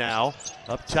side now.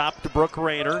 Up top to Brooke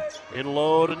Rayner. In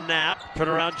low to Knapp.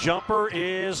 Turnaround jumper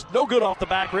is no good off the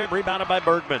back rim, rebounded by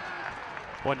Bergman.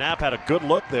 Boy, Knapp had a good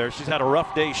look there. She's had a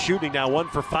rough day shooting now, 1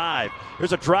 for 5.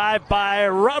 There's a drive by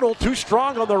Ruddle, too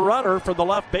strong on the runner from the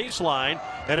left baseline,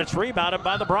 and it's rebounded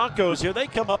by the Broncos. Here they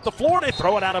come up the floor, they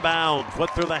throw it out of bounds.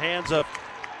 Went through the hands of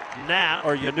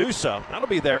Yanusa. That'll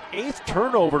be their 8th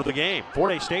turnover of the game.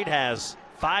 Fort Hays State has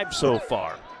 5 so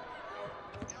far.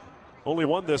 Only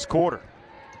 1 this quarter.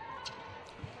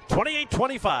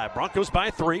 28-25, Broncos by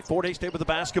 3. Fort Hays State with the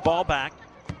basketball back.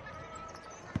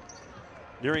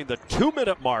 Nearing the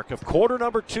 2-minute mark of quarter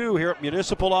number 2 here at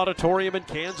Municipal Auditorium in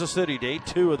Kansas City. Day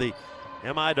 2 of the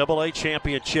MIAA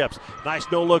Championships. Nice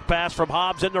no-look pass from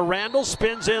Hobbs into Randall.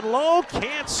 Spins in low.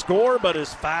 Can't score, but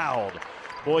is fouled.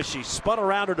 Boy, she spun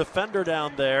around her defender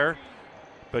down there,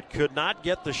 but could not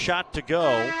get the shot to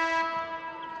go.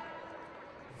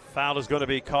 Foul is going to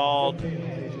be called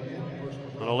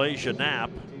on Alasia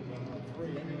Knapp.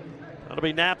 That'll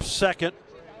be Knapp's 2nd.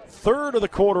 3rd of the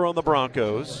quarter on the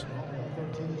Broncos.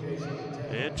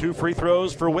 And 2 free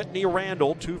throws for Whitney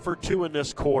Randall. 2 for 2 in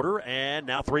this quarter, and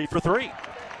now 3 for 3.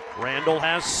 Randall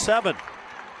has 7.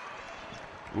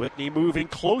 Whitney moving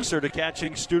closer to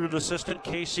catching student assistant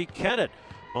Casey Kennett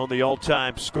on the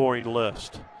all-time scoring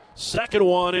list. Second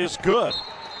one is good.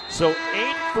 So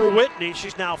 8 for Whitney.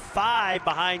 She's now 5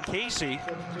 behind Casey,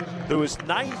 who is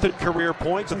 9th in career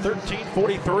points at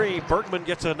 13:43. Bergman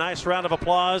gets a nice round of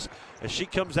applause as she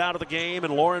comes out of the game,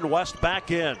 and Lauren West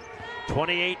back in.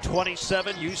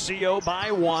 28-27, UCO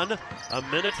by 1. A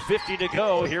minute 50 to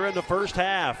go here in the first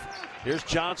half. Here's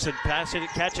Johnson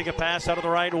catching a pass out of the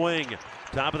right wing.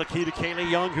 Top of the key to Kaylee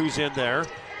Young, who's in there.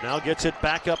 Now gets it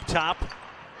back up top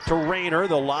to Rayner.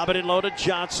 They'll lob it in low to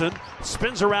Johnson.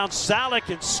 Spins around Salick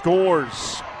and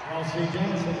scores.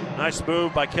 Nice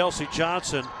move by Kelsey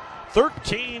Johnson.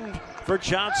 13 for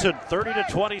Johnson,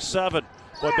 30-27.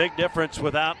 What big difference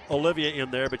without Olivia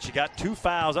in there, but she got 2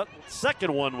 fouls. That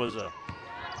second one was a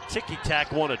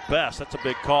ticky-tack one at best. That's a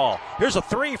big call. Here's a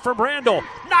 3 from Randall.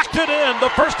 Knocked it in. The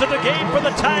first of the game for the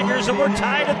Tigers, and we're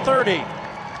tied at 30.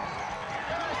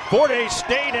 Fort Hays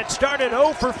State had started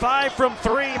 0 for 5 from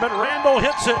 3, but Randall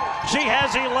hits it. She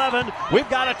has 11. We've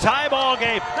got a tie ball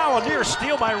game. Now a near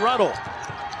steal by Ruddle.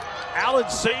 Allen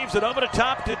saves it over the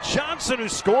top to Johnson, who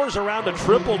scores around a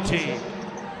triple team.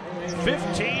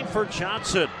 15 for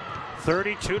Johnson,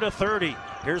 32-30.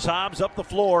 Here's Hobbs up the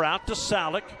floor, out to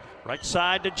Salick. Right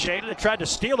side to Jaden. They tried to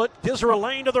steal it. Gives her a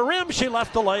lane to the rim. She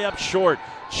left the layup short.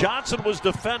 Johnson was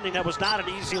defending. That was not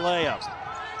an easy layup.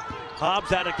 Hobbs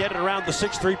had to get it around the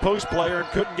 6'3" post player and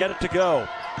couldn't get it to go.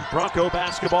 Bronco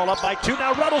basketball up by 2.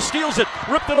 Now Ruddle steals it.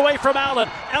 Ripped it away from Allen.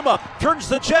 Emma turns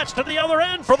the Jets to the other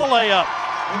end for the layup.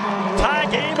 Tie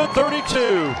game at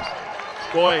 32.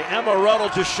 Boy, Emma Ruddle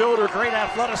just showed her great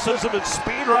athleticism and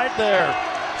speed right there.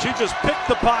 She just picked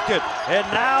the pocket, and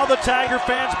now the Tiger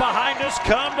fans behind us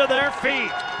come to their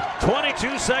feet.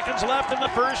 22 seconds left in the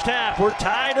first half. We're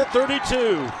tied at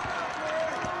 32.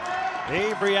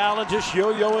 Avery Allen just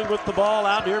yo-yoing with the ball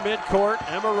out near midcourt.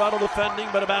 Emma Ruddle defending,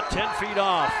 but about 10 feet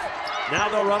off. Now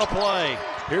they'll run a play.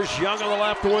 Here's Young on the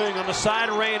left wing. On the side,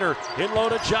 Rayner. In low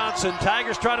to Johnson.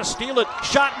 Tigers try to steal it.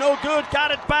 Shot no good.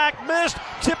 Got it back. Missed.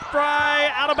 Tipped dry.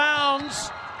 Out of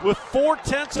bounds with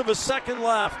 0.4 of a second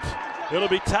left. It'll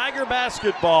be Tiger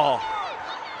basketball.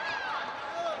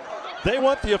 They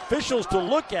want the officials to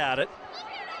look at it.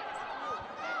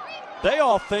 They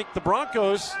all think the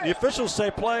Broncos, the officials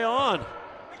say play on.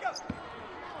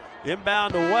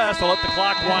 Inbound to West. I'll let the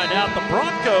clock wind out. The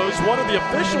Broncos wanted the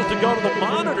officials to go to the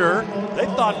monitor. They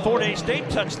thought Fort Hays State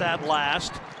touched that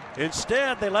last.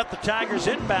 Instead, they let the Tigers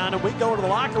inbound, and we go to the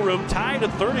locker room tied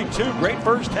at 32. Great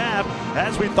first half,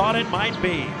 as we thought it might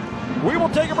be. We will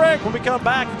take a break when we come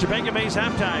back. It's your Bangor Mays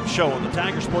halftime show on the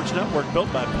Tiger Sports Network,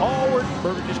 built by Paul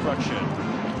Wertenberger Construction.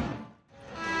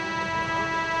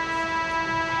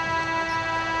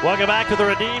 Welcome back to the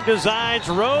Redeem Designs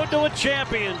Road to a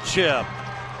Championship.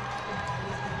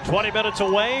 20 minutes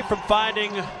away from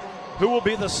finding who will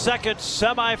be the second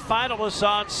semifinalists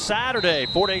on Saturday.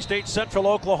 Fort Hays State Central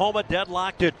Oklahoma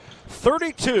deadlocked at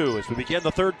 32 as we begin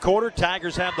the third quarter.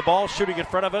 Tigers have the ball shooting in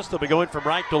front of us. They'll be going from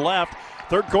right to left.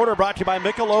 Third quarter brought to you by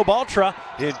Michelob Ultra.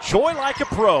 Enjoy like a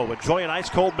pro. Enjoy an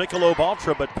ice-cold Michelob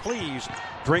Ultra, but please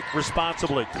drink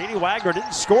responsibly. Katie Wagner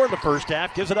didn't score in the first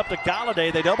half. Gives it up to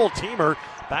Galladay. They double-team her.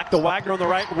 Back to Wagner on the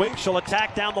right wing. She'll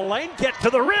attack down the lane, get to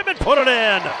the rim, and put it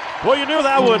in. Well, you knew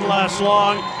that wouldn't last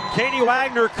long. Katie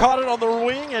Wagner caught it on the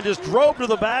wing and just drove to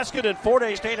the basket, and Fort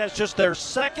Hays State has just their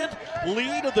second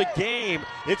lead of the game.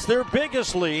 It's their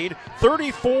biggest lead,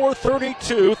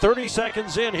 34-32, 30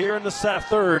 seconds in here in the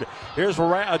third. Here's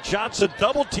Johnson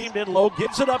double-teamed in low,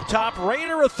 gives it up top.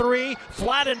 Rayner a three,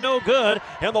 flat and no good,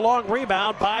 and the long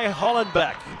rebound by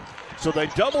Hollenbeck. So they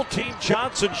double-teamed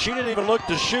Johnson. She didn't even look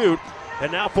to shoot.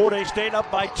 And now Fort Hays State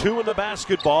up by 2 in the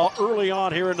basketball early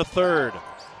on here in the third.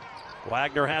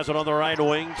 Wagner has it on the right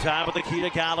wing. Time with the key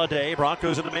to Galladay.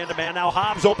 Broncos in the man-to-man. Now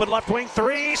Hobbs open left wing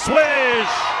three. Swish!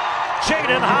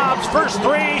 Jaden Hobbs first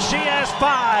three. She has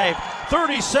 5.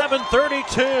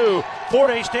 37-32.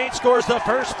 Fort Hays State scores the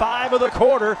first 5 of the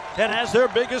quarter and has their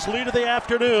biggest lead of the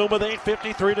afternoon with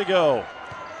 8:53 to go.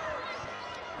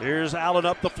 Here's Allen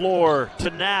up the floor to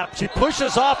Knapp. She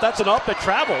pushes off. That's an up and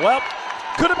travel. Well,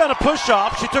 could have been a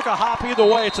push-off. She took a hop either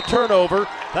way. It's a turnover.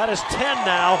 That is 10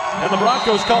 now, and the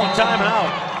Broncos call a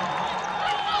timeout.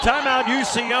 Timeout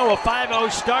UCO, a 5-0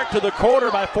 start to the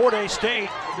quarter by Fort Hays State.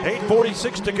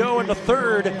 8:46 to go in the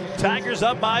third. Tigers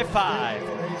up by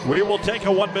 5. We will take a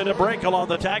 1-minute break along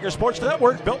the Tiger Sports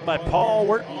Network, built by Paul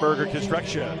Wertenberger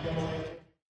Construction.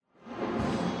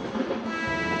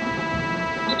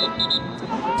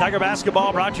 Tiger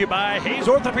basketball brought to you by Hayes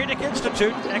Orthopedic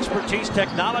Institute. Expertise,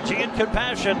 technology, and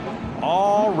compassion,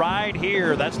 all right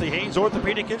here. That's the Hayes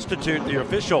Orthopedic Institute, the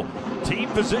official team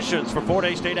physicians for Fort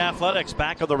Hays State Athletics.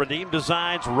 Back on the Redeem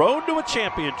Designs road to a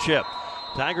championship.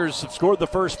 Tigers have scored the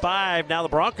first 5. Now the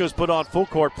Broncos put on full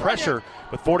court pressure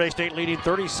with Fort Hays State leading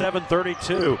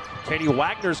 37-32. Katie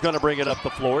Wagner's going to bring it up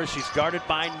the floor. She's guarded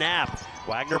by Knapp.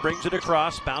 Wagner brings it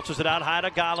across, bounces it out high to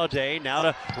Galladay. Now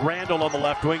to Randall on the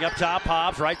left wing, up top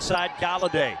Hobbs, right side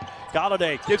Galladay.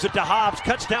 Galladay gives it to Hobbs,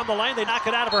 cuts down the lane, they knock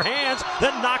it out of her hands,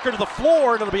 then knock her to the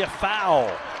floor, and it'll be a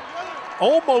foul.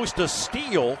 Almost a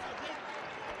steal,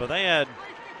 but they had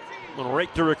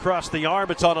raked her across the arm.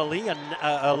 It's on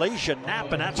Alasia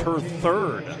Knapp, and that's her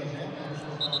third.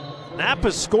 Knapp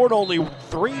has scored only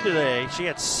 3 today. She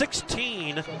had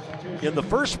 16 in the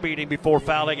first meeting before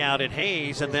fouling out in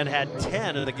Hayes, and then had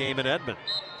 10 in the game in Edmond.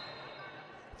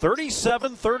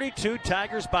 37-32,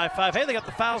 Tigers by 5. Hey, they got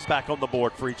the fouls back on the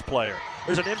board for each player.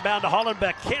 There's an inbound to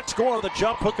Hollenbeck. Can't score on the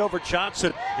jump hook over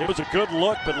Johnson. It was a good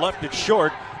look, but left it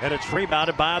short, and it's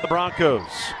rebounded by the Broncos.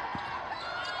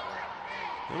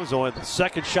 It was only the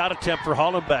second shot attempt for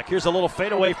Hollenbeck. Here's a little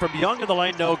fadeaway from Young in the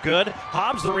lane, no good.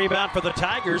 Hobbs the rebound for the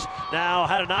Tigers. Now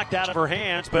had it knocked out of her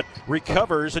hands, but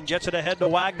recovers and gets it ahead to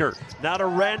Wagner. Now to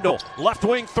Randall, left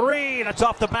wing three, and it's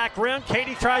off the back rim.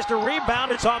 Katie tries to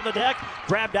rebound, it's on the deck.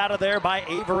 Grabbed out of there by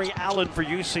Avery Allen for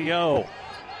UCO.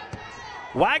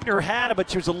 Wagner had it, but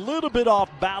she was a little bit off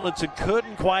balance and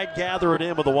couldn't quite gather it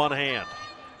in with the one hand.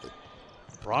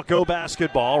 Bronco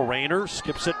basketball, Rayner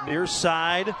skips it near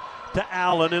side to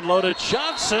Allen and loaded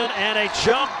Johnson, and a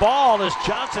jump ball as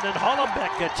Johnson and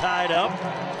Hollenbeck get tied up.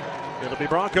 It'll be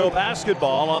Bronco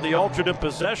basketball on the alternate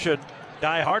possession.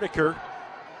 Guy Hardiker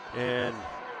and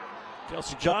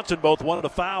Kelsey Johnson both wanted a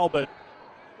foul, but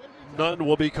none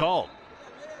will be called.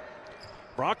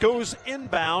 Broncos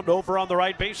inbound over on the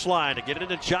right baseline to get it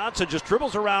into Johnson. Just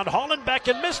dribbles around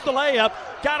Hollenbeck and missed the layup.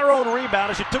 Got her own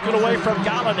rebound as she took it away from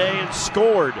Galladay and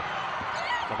scored.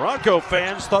 The Bronco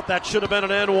fans thought that should have been an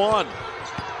N1.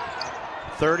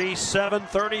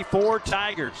 37-34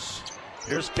 Tigers.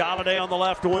 Here's Galladay on the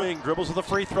left wing. Dribbles to the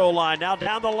free throw line. Now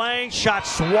down the lane. Shot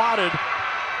swatted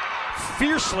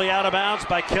fiercely out of bounds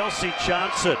by Kelsey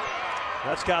Johnson.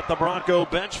 That's got the Bronco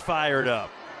bench fired up.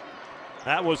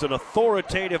 That was an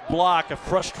authoritative block, a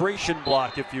frustration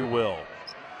block, if you will.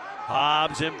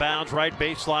 Hobbs inbounds right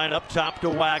baseline up top to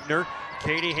Wagner.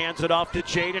 Katie hands it off to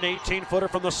Jaden, 18-footer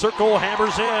from the circle,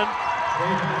 hammers in.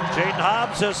 Jaden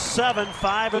Hobbs has 7,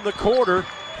 5 in the quarter,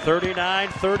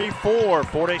 39-34.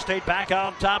 Fort Hays State back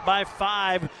on top by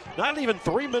 5, not even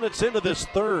 3 minutes into this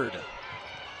third.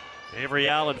 Avery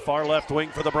Allen, far left wing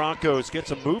for the Broncos,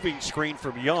 gets a moving screen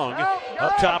from Young.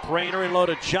 Up top, Rayner and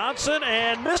loaded Johnson,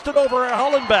 and missed it over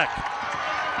Hollenbeck.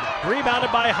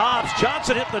 Rebounded by Hobbs.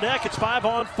 Johnson hit the neck. It's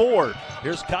 5-on-4.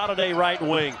 Here's Cottaday right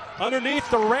wing. Underneath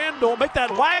the Randall. Make that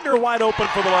Wagner wide open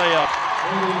for the layup.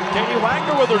 Katie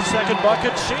Wagner with her second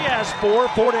bucket. She has 4.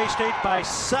 Fort Hays State by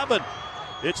 7.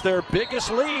 It's their biggest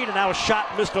lead, and now a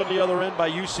shot missed on the other end by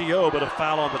UCO, but a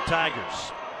foul on the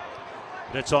Tigers.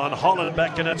 And it's on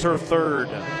Hollenbeck, and that's her third.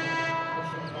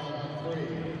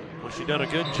 Well, she done a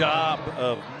good job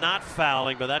of not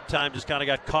fouling, but that time just kind of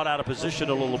got caught out of position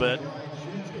a little bit.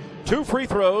 2 free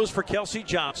throws for Kelsey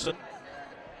Johnson.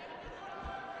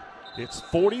 It's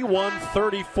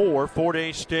 41-34, Fort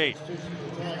Hays State.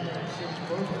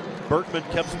 Berkman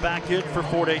comes back in for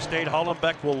Fort Hays State.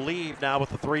 Hollenbeck will leave now with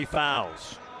the 3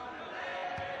 fouls.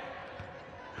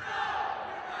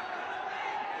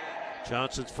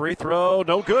 Johnson's free throw,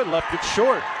 no good, left it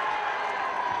short.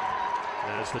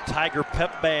 As the Tiger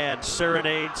Pep Band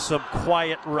serenades some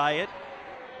Quiet Riot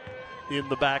in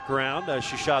the background as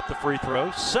she shot the free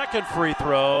throw. Second free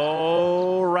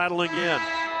throw, rattling in.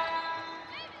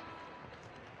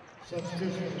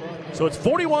 So it's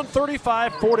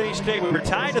 41-35, Fort Hays State. We were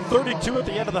tied at 32 at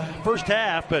the end of the first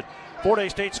half, but Fort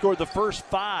Hays State scored the first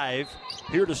 5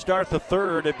 here to start the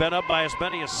third. They've been up by as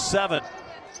many as 7.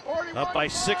 Up by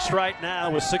 6 right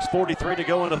now with 6:43 to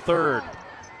go in the third.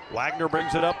 Wagner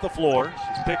brings it up the floor.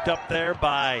 She's picked up there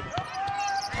by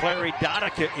Clary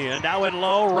Donica in. Now in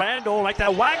low, Randall, like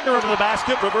that Wagner into the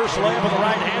basket. Reverse layup with the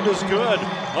right hand is good.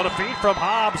 On a feed from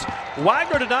Hobbs.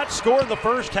 Wagner did not score in the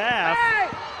first half.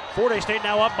 Fort Hays State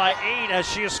now up by 8 as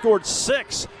she has scored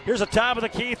 6. Here's a top of the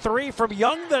key 3 from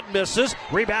Young that misses.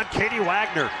 Rebound Katie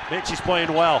Wagner. Man, she's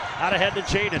playing well. Out ahead to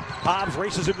Jaden. Hobbs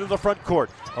races into the front court.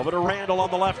 Over to Randall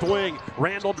on the left wing.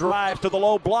 Randall drives to the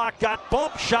low block. Got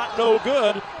bumped. Shot no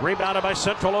good. Rebounded by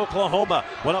Central Oklahoma.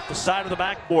 Went up the side of the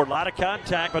backboard. A lot of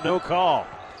contact, but no call.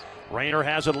 Rayner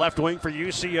has it left wing for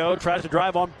UCO. Tries to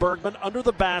drive on Bergman under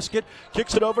the basket.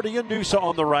 Kicks it over to Yanusa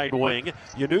on the right wing.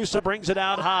 Yanusa brings it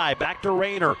out high. Back to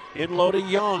Rayner. In low to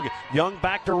Young. Young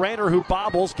back to Rayner, who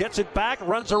bobbles. Gets it back.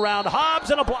 Runs around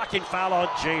Hobbs, and a blocking foul on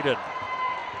Jaden.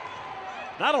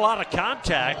 Not a lot of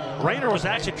contact. Rayner was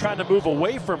actually trying to move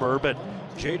away from her, but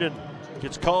Jaden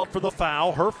gets called for the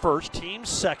foul. Her first, team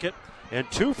second. And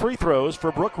 2 free throws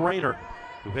for Brooke Rayner,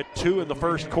 who hit 2 in the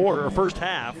first quarter, or first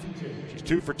half. She's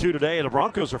 2 for 2 today, and the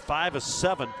Broncos are 5 of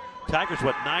 7. Tigers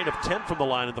went 9 of 10 from the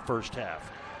line in the first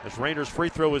half. As Rayner's free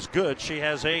throw is good, she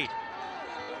has 8.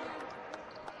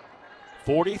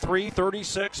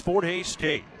 43-36, Fort Hays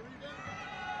State.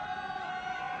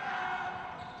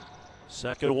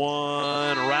 Second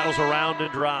one, rattles around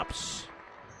and drops.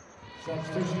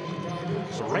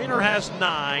 So Rayner has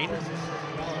 9.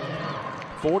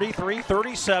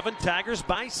 43-37, Tigers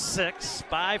by 6,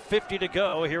 5:50 to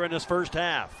go here in this first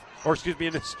half. Or excuse me,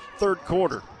 in this third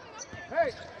quarter.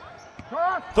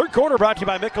 Third quarter brought to you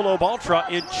by Michelob Ultra.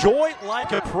 Enjoy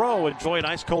like a pro. Enjoy an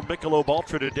ice cold Michelob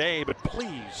Ultra today, but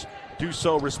please do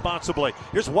so responsibly.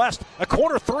 Here's West, a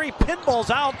corner 3, pinballs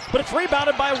out, but it's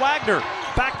rebounded by Wagner.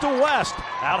 Back to West,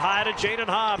 out high to Jaden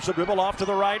Hobbs, a dribble off to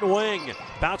the right wing.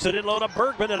 Bounce it in low to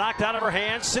Bergman, and knocked out of her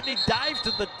hands. Sydney dives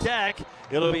to the deck.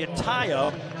 It'll be a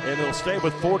tie-up, and it'll stay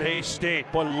with Fort Hays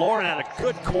State. Boy, Lauren had a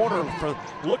good corner,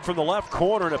 look from the left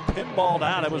corner, and a pinballed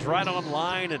out. It was right on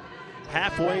line and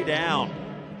halfway down.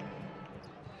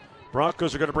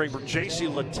 Broncos are going to bring J.C.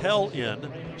 Littell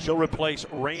in. She'll replace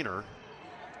Rayner.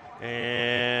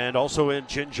 And also in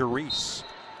Ginger Reese.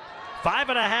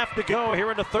 5.5 to go here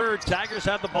in the third. Tigers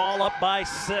have the ball up by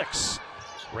 6.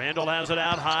 Randall has it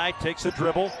out high, takes a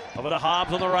dribble. Over to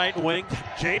Hobbs on the right wing.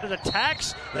 Jaden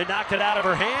attacks. They knocked it out of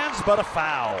her hands, but a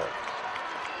foul.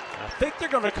 I think they're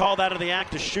going to call that in the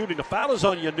act of shooting. The foul is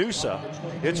on Yanusa.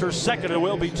 It's her second. It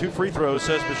will be 2 free throws,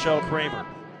 says Michelle Kramer.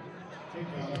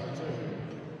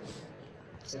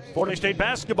 Fort Hays State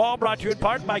basketball brought to you in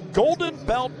part by Golden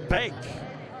Belt Bank.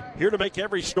 Here to make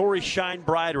every story shine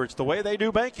brighter. It's the way they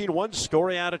do banking, one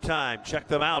story at a time. Check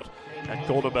them out at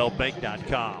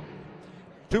goldenbeltbank.com.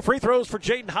 2 free throws for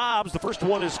Jaden Hobbs. The first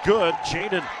one is good.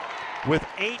 Jaden with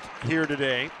 8 here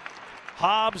today.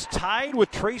 Hobbs tied with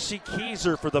Tracy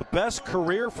Keyser for the best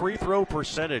career free throw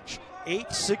percentage,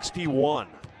 .861.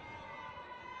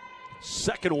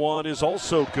 Second one is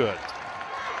also good.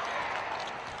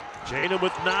 Jaden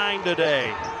with 9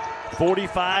 today.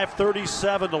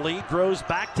 45-37. The lead grows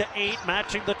back to 8,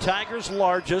 matching the Tigers'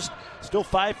 largest. Still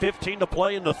 5:15 to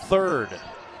play in the third.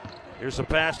 Here's a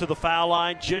pass to the foul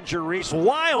line. Ginger Reese,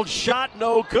 wild shot,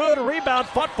 no good. Rebound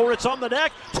fought for, it's on the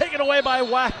deck. Taken away by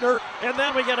Wagner, and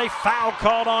then we get a foul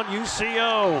called on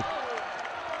UCO.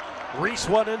 Reese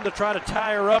went in to try to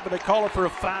tie her up, and they call it for a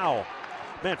foul.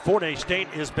 Man, Fort Hays State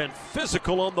has been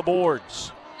physical on the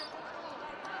boards.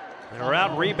 They were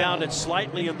out rebounded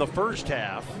slightly in the first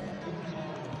half.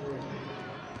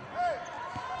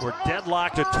 We're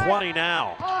deadlocked at 20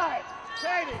 now.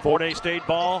 Fort Hays State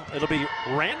ball. It'll be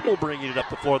Randall bringing it up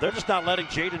the floor. They're just not letting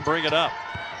Jaden bring it up.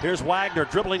 Here's Wagner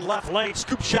dribbling left lane.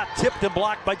 Scoop shot tipped and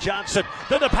blocked by Johnson.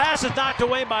 Then the pass is knocked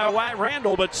away by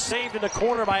Randall, but saved in the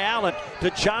corner by Allen to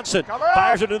Johnson.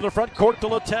 Fires it into the front court to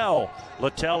Littell.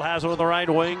 Littell has it on the right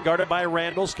wing, guarded by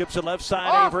Randall. Skips it left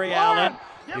side, Avery Allen.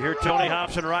 You hear Tony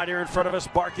Hobson right here in front of us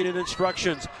barking in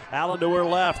instructions. Allen to her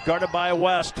left, guarded by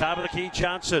West. Top of the key,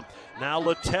 Johnson. Now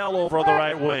Littell over on the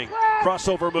right wing.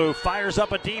 Crossover move, fires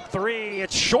up a deep three.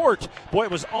 It's short. Boy,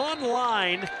 it was on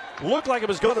line. Looked like it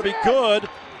was going to be good,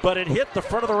 but it hit the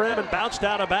front of the rim and bounced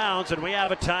out of bounds, and we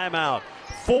have a timeout.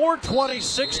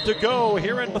 4:26 to go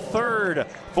here in the third.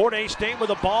 Fort Hays State with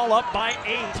the ball up by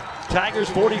 8. Tigers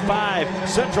 45,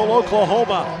 Central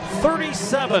Oklahoma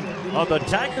 37 on the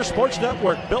Tiger Sports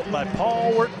Network, built by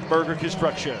Paul Wertenberger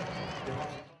Construction.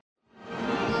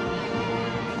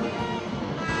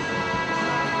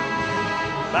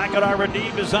 Back at our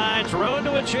Redeem Designs Road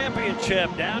to a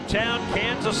Championship, downtown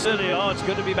Kansas City. Oh, it's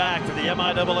good to be back for the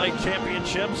MIAA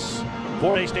Championships.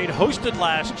 Fort Hays State hosted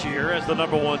last year as the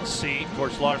 #1 seed. Of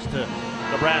course, lost to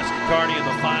Nebraska Kearney in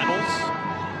the finals.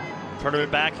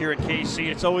 Tournament back here in KC.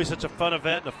 It's always such a fun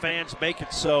event, and the fans make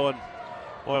it so. And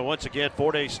boy, once again,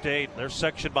 Fort Hays State, their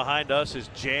section behind us is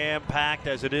jam-packed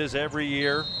as it is every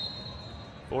year.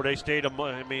 Fort Hays State,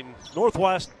 I mean,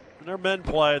 Northwest, their men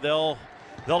play, they'll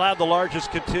have the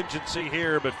largest contingency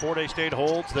here, but Fort Hays State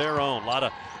holds their own. A lot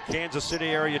of Kansas City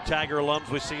area Tiger alums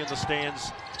we see in the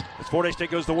stands. As Fort Hays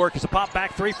State goes to work, it's a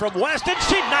pop-back three from West, and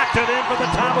she knocked it in from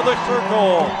the top of the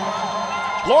circle.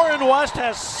 Lauren West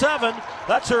has 7.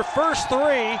 That's her first 3,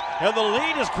 and the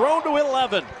lead has grown to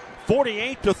 11.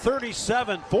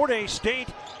 48-37. Fort Hays State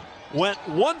went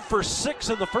 1 for 6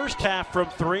 in the first half from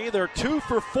 3. They're 2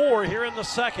 for 4 here in the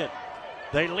second.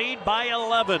 They lead by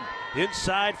 11.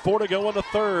 Inside, 4 to go in the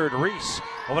third. Reese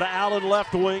over to Allen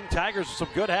left wing. Tigers with some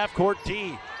good half-court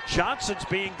D. Johnson's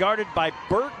being guarded by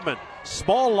Bergman.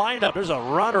 Small lineup. There's a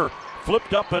runner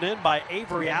flipped up and in by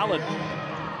Avery Allen.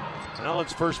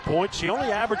 Allen's first point. She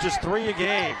only averages 3 a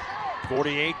game.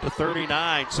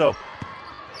 48-39. So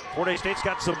Fort Hays State's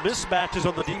got some mismatches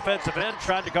on the defensive end,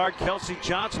 trying to guard Kelsey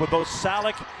Johnson with both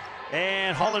Salick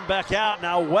and Hollenbeck out.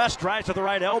 Now West drives to the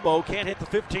right elbow, can't hit the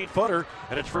 15-footer,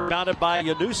 and it's rebounded by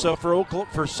Yanusa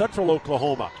for Central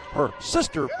Oklahoma. Her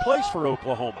sister plays for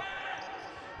Oklahoma.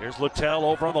 Here's Littell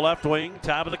over on the left wing,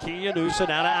 top of the key, Yanusa,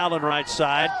 now to Allen right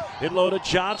side. In low to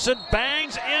Johnson,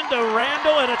 bangs into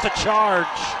Randall, and it's a charge.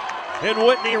 And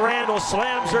Whitney Randall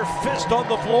slams her fist on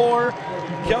the floor.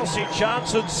 Kelsey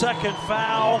Johnson's second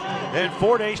foul, and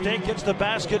Fort Hays State gets the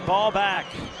basketball back.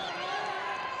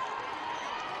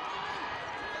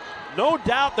 No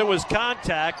doubt there was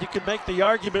contact. You can make the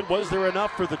argument, was there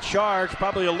enough for the charge?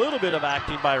 Probably a little bit of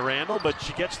acting by Randall, but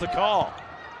she gets the call.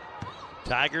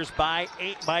 Tigers by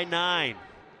 8 by 9.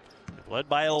 Led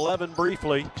by 11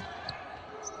 briefly.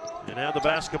 And have the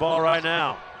basketball right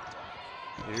now.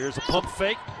 Here's a pump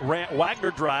fake.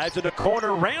 Wagner drives in the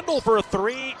corner. Randall for a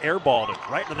 3. Airballed it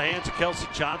right into the hands of Kelsey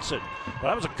Johnson. But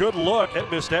that was a good look.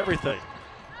 It missed everything.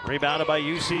 Rebounded by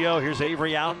UCO. Here's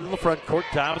Avery Allen in the front court.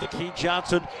 Top of the key,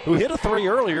 Johnson, who hit a 3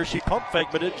 earlier. She pump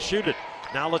faked but didn't shoot it.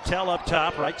 Now Littell up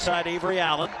top. Right side, Avery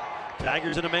Allen.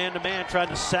 Tigers in a man-to-man trying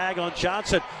to sag on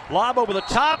Johnson. Lob over the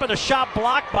top and a shot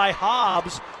blocked by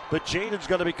Hobbs. But Jaden's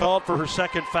going to be called for her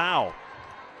second foul.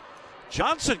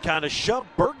 Johnson kind of shoved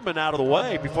Bergman out of the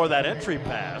way before that entry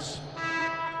pass.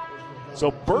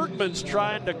 So Bergman's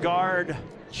trying to guard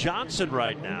Johnson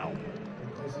right now.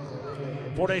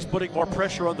 Fort Hays putting more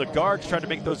pressure on the guards, trying to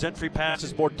make those entry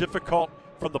passes more difficult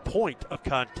from the point of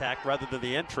contact rather than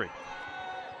the entry.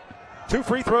 2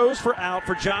 free throws for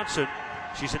Johnson.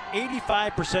 She's an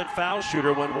 85% foul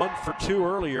shooter, went 1 for 2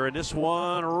 earlier, and this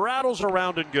one rattles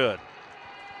around and good.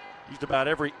 Used about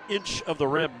every inch of the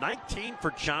rim. 19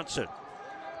 for Johnson.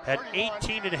 Had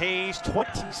 18 in Hays,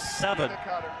 27,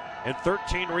 and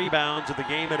 13 rebounds in the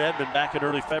game at Edmond back in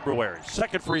early February.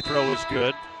 Second free throw is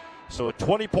good. So a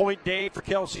 20-point day for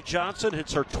Kelsey Johnson.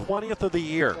 Hits her 20th of the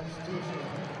year.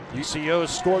 UCO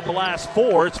has scored the last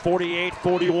 4. It's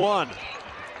 48-41.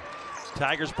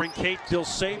 Tigers bring Kate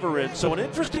Dilsaver in. So an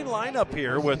interesting lineup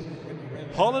here with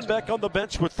Hollenbeck on the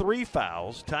bench with 3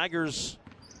 fouls. Tigers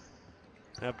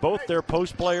have both their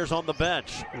post players on the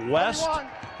bench. West,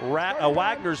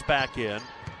 Wagner's back in.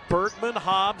 Bergman,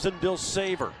 Hobbs, and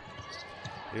Dilsaver.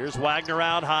 Here's Wagner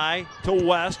out high to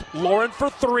West. Lauren for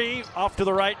 3. Off to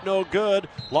the right, no good.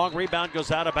 Long rebound goes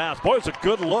out of bounds. Boy, it's a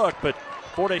good look, but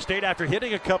Fort Hays State, after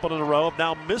hitting a couple in a row, have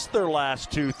now missed their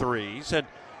last 2 threes. And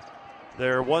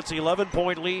their once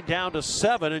 11-point lead down to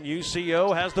 7, and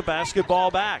UCO has the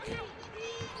basketball back.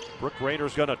 Brooke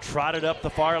Rayner's going to trot it up the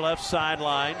far left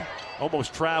sideline.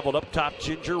 Almost traveled up top.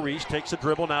 Ginger Reese takes a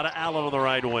dribble now to Allen on the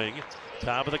right wing.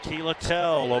 Top of the key,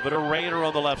 Littell over to Rayner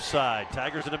on the left side.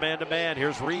 Tigers in a man-to-man.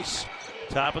 Here's Reese.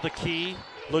 Top of the key,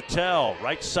 Littell.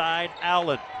 Right side,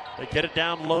 Allen. They get it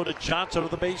down low to Johnson to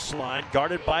the baseline.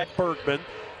 Guarded by Bergman.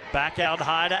 Back out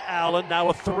high to Allen. Now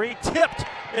a 3 tipped.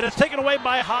 And it's taken away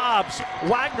by Hobbs.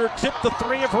 Wagner tipped the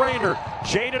 3 of Rayner.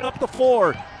 Jaden up the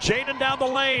floor. Jaden down the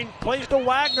lane. Plays to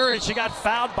Wagner, and she got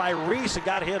fouled by Reese and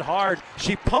got hit hard.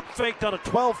 She pump faked on a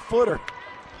 12-footer.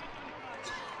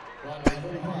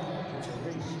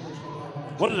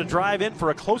 Wanted to drive in for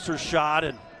a closer shot,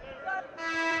 and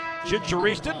Ginger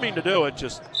Reese didn't mean to do it,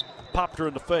 just popped her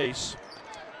in the face.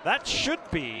 That should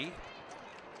be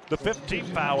the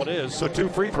 15th foul it is, so 2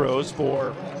 free throws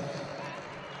for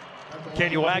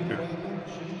Katie Wagner.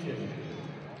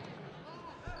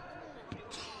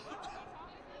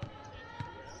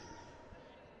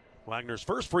 Wagner's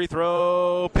first free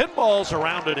throw, pinballs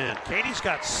around it in. Katie's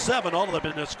got 7, all of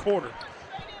them in this quarter.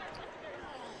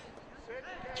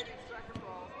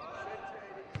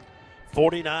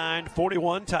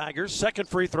 (49-41) Tigers. Second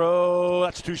free throw,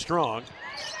 that's too strong.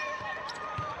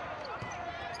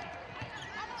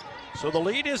 So the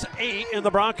lead is 8, and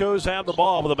the Broncos have the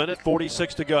ball with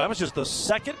 1:46 to go. That was just the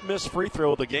second missed free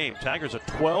throw of the game. Tigers at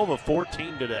 12 of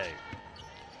 14 today.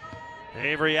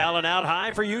 Avery Allen out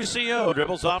high for UCO.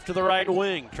 Dribbles off to the right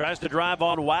wing. Tries to drive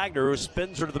on Wagner, who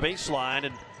spins her to the baseline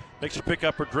and makes her pick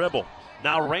up her dribble.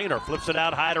 Now Rayner flips it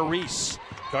out high to Reese.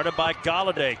 Guarded by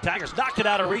Galladay. Tigers knocked it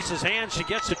out of Reese's hand. She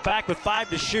gets it back with 5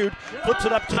 to shoot. Flips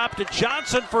it up top to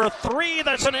Johnson for a 3.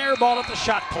 That's an air ball at the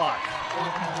shot clock.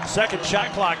 Second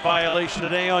shot clock violation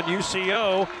today on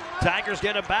UCO. Tigers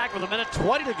get it back with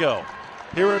 1:20 to go.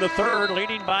 Here in the third,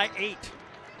 leading by 8.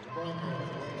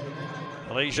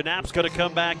 Malaysia Knapp's going to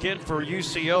come back in for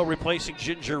UCO, replacing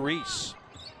Ginger Reese.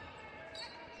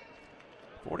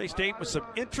 Fort Hays State with some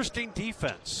interesting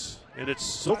defense, and it's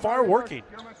so far working.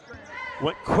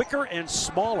 Went quicker and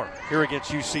smaller here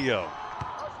against UCO.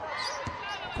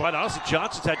 Quite honestly,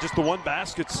 Johnson's had just the 1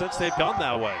 basket since they've gone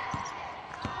that way.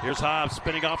 Here's Hobbs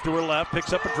spinning off to her left,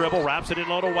 picks up a dribble, wraps it in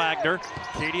low to Wagner.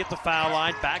 Katie at the foul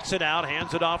line, backs it out,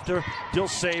 hands it off to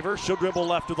Dilsaver. She'll dribble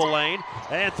left of the lane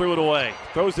and threw it away.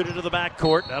 Throws it into the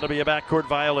backcourt. That'll be a backcourt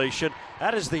violation.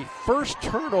 That is the first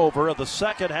turnover of the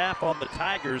second half on the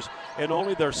Tigers, and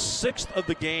only their 6th of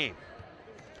the game.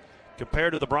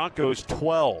 Compared to the Broncos'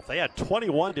 12. They had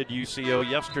 21 did UCO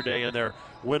yesterday in their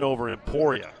win over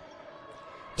Emporia.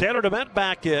 Taylor DeMent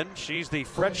back in. She's the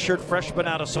redshirt freshman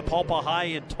out of Sapulpa High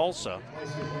in Tulsa.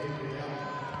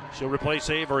 She'll replace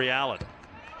Avery Allen.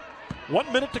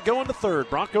 1 minute to go in the third.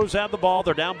 Broncos have the ball.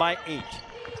 They're down by 8.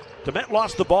 DeMent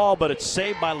lost the ball, but it's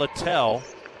saved by Littell.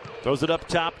 Throws it up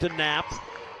top to Knapp.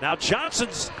 Now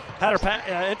Johnson's had her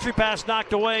entry pass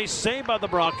knocked away, saved by the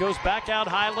Broncos. Back out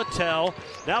high, Littell.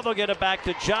 Now they'll get it back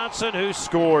to Johnson, who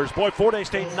scores. Boy, Fort Hays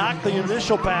State knocked the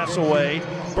initial pass away.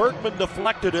 Bergman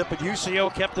deflected it, but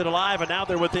UCO kept it alive, and now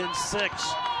they're within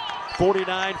 6.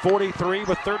 49-43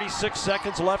 with 36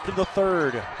 seconds left in the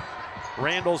third.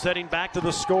 Randall's heading back to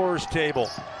the scorer's table.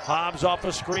 Hobbs off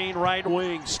the screen, right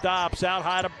wing, stops out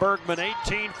high to Bergman.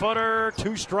 18-footer,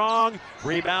 too strong.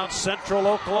 Rebound, Central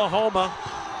Oklahoma.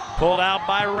 Pulled out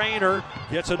by Rayner.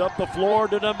 Gets it up the floor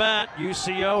to DeMent.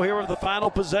 UCO here with the final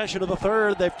possession of the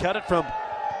third. They've cut it from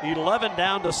 11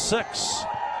 down to 6.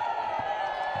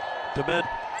 DeMent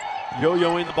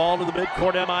yo-yoing the ball to the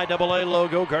midcourt MIAA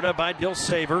logo, guarded by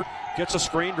Dilsaver. Gets a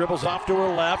screen, dribbles off to her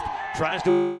left. Tries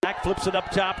to back, flips it up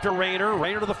top to Rayner.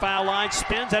 Rayner to the foul line,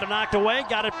 spins, had it knocked away,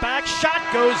 got it back, shot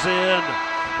goes in.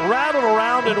 Rattled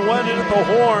around and went in at the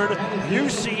horn.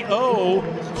 UCO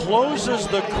closes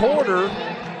the quarter.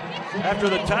 After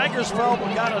the Tigers got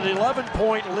an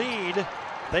 11-point lead,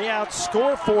 they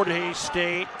outscore Fort Hays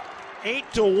State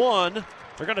 8-1.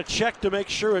 They're going to check to make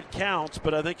sure it counts,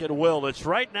 but I think it will. It's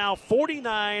right now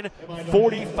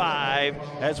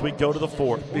 49-45 as we go to the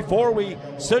fourth. Before we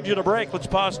send you to break, let's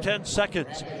pause 10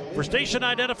 seconds. For station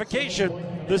identification,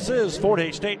 this is Fort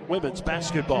Hays State women's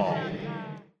basketball.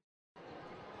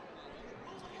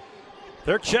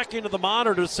 They're checking to the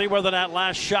monitor to see whether that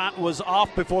last shot was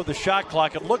off before the shot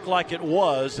clock. It looked like it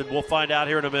was, and we'll find out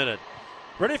here in a minute.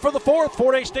 Ready for the fourth.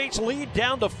 Fort Hays State's lead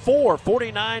down to 4,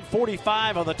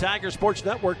 49-45 on the Tiger Sports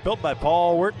Network, built by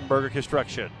Paul Wertenberger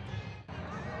Construction.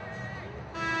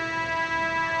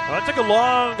 Well, I took a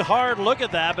long, hard look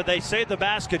at that, but they say the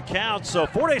basket counts. So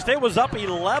Fort Hays State was up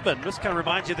 11. This kind of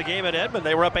reminds you of the game at Edmond.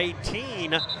 They were up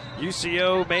 18.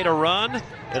 UCO made a run.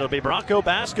 It'll be Bronco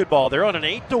basketball. They're on an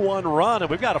 8-1 run, and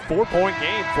we've got a 4-point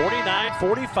game,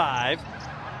 49-45.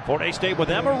 Fort Hays State with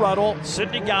Emma Ruddle,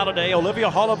 Sydney Galladay, Olivia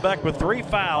Hollenbeck with 3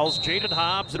 fouls, Jaden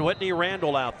Hobbs and Whitney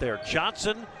Randall out there.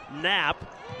 Johnson, Knapp,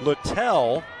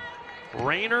 Littell,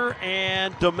 Rayner,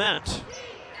 and Dement.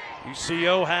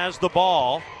 UCO has the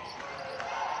ball.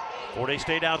 Fort Hays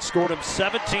State outscored them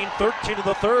 17-13 in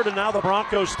the third, and now the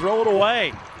Broncos throw it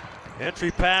away.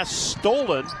 Entry pass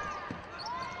stolen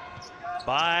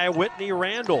by Whitney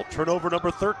Randall. Turnover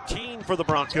number 13 for the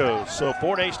Broncos. So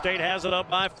Fort Hays State has it up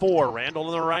by 4. Randall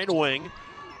in the right wing.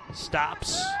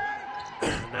 Stops.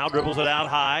 Now dribbles it out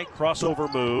high.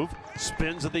 Crossover move.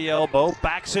 Spins at the elbow.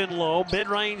 Backs in low.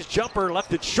 Mid-range jumper.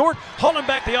 Left it short. Hauling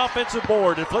back the offensive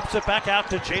board and flips it back out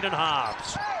to Jaden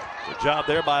Hobbs. Good job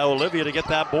there by Olivia to get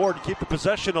that board and keep the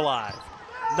possession alive.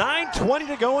 9:20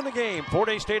 to go in the game. Fort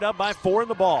Hays State up by 4 in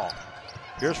the ball.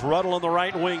 Here's Ruddle on the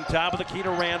right wing. Top of the key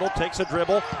to Randall. Takes a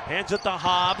dribble. Hands it to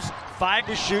Hobbs. 5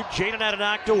 to shoot. Jaden had it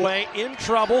knocked away. In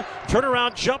trouble.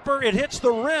 Turnaround jumper. It hits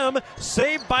the rim.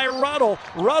 Saved by Ruddle.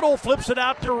 Ruddle flips it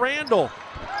out to Randall.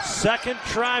 Second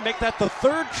try. Make that the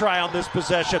third try on this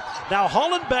possession. Now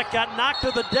Hollenbeck got knocked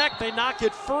to the deck. They knock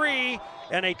it free.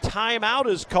 And a timeout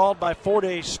is called by Fort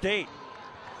Hays State.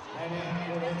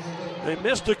 They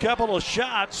missed a couple of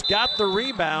shots. Got the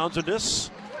rebounds. And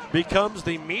this becomes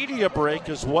the media break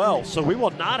as well. So we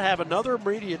will not have another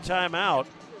media timeout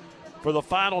for the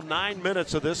final 9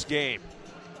 minutes of this game.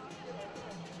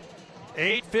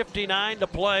 8:59 to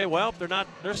play. Well, they're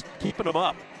just keeping them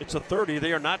up. It's a 30.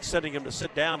 They are not setting them to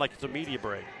sit down like it's a media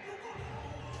break.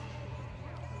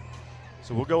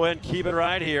 So we'll go ahead and keep it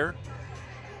right here.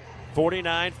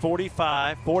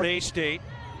 49-45, Fort Hays State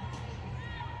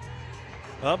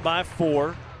up by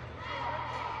 4.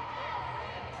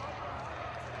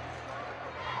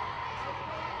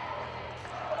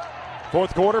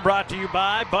 Fourth quarter brought to you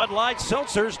by Bud Light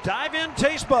Seltzers. Dive in,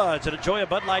 taste buds, and enjoy a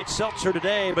Bud Light Seltzer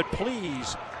today, but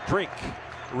please drink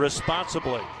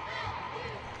responsibly.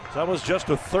 So that was just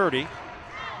a 30.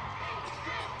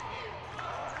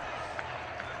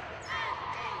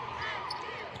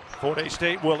 Fort Hays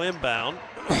State will inbound.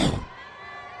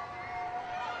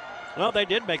 Well, they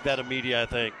did make that a media, I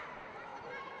think.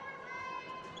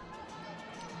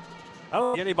 I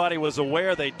don't think anybody was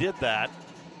aware they did that.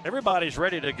 Everybody's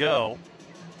ready to go.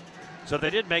 So they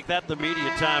did make that the media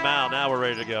timeout. Now we're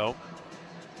ready to go.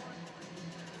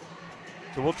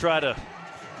 So we'll try to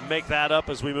make that up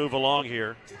as we move along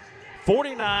here.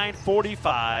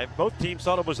 49-45. Both teams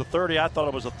thought it was a 30. I thought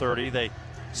it was a 30. They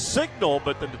signal,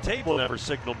 but then the table never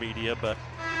signaled media. But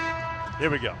here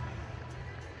we go.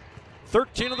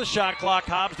 13 of the shot clock.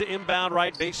 Hobbs to inbound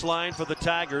right baseline for the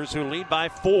Tigers, who lead by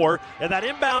 4. And that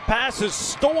inbound pass is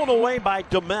stolen away by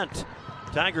Dement.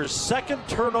 Tigers' second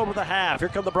turnover of the half. Here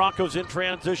come the Broncos in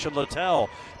transition. Littell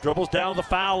dribbles down the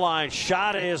foul line.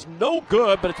 Shot is no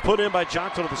good, but it's put in by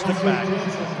Johnson with the stick back.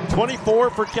 24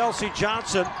 for Kelsey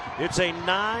Johnson. It's a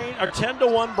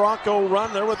 10-1 Bronco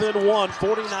run. They're within 1,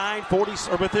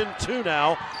 49-40, or within 2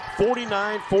 now,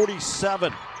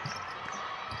 49-47.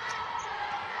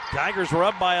 Tigers were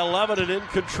up by 11 and in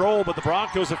control, but the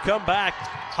Broncos have come back.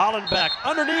 Hollenbeck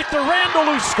underneath to Randall,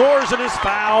 who scores and is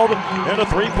fouled. And a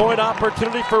three-point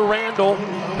opportunity for Randall,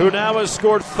 who now has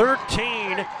scored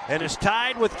 13 and is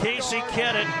tied with Casey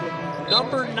Kennett,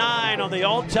 number 9 on the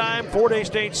all-time Fort Hays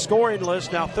State scoring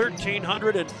list, now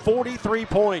 1,343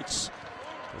 points.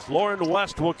 As Lauren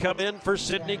West will come in for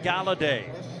Sydney Galladay.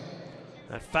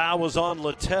 That foul was on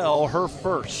Littell, her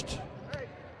first.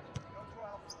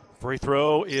 Free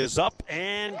throw is up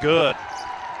and good.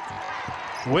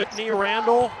 Whitney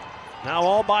Randall now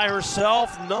all by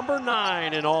herself, number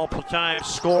 9 in all-time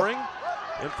scoring.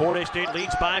 And Fort Hays State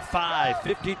leads by 5,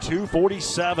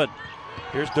 52-47.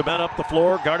 Here's Dement up the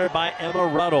floor, guarded by Emma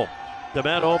Ruddle.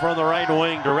 Dement over on the right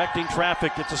wing, directing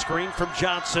traffic. Gets a screen from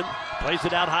Johnson. Plays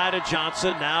it out high to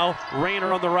Johnson. Now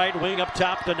Rayner on the right wing, up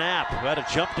top to Knapp, who had a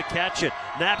jump to catch it.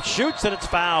 Knapp shoots and it's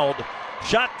fouled.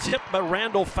 Shot tipped, but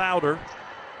Randall fouled her.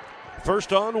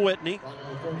 First on Whitney.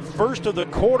 First of the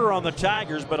quarter on the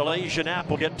Tigers, but Alasia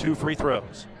Knapp will get 2 free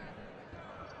throws.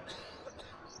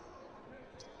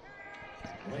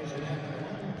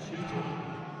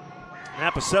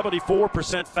 Knapp, a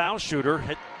 74% foul shooter.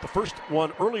 Hit the first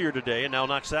one earlier today and now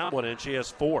knocks that one in. She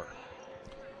has 4.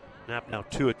 Knapp now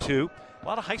 2 of 2. A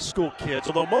lot of high school kids,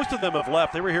 although most of them have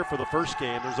left. They were here for the first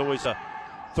game. There's always a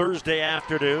Thursday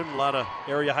afternoon. A lot of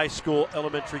area high school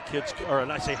elementary kids, or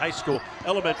I say high school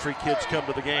elementary kids come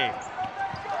to the game.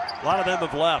 A lot of them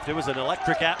have left. It was an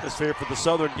electric atmosphere for the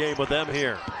Southern game with them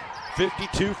here.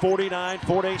 52-49,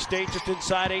 Fort Hays State just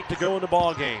inside 8 to go in the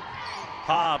ball game.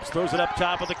 Hobbs throws it up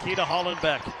top of the key to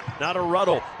Hollenbeck. Now to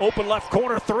Ruddle. Open left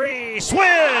corner 3. Swish!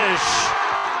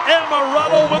 Emma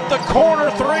Ruddle with the corner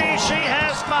 3. She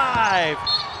has 5.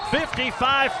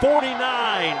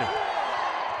 55-49.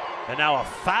 And now a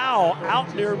foul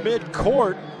out near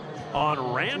midcourt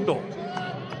on Randall.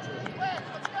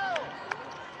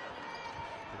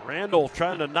 Randall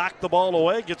trying to knock the ball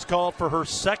away, gets called for her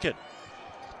second.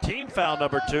 Team foul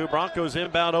number 2. Broncos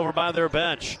inbound over by their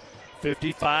bench.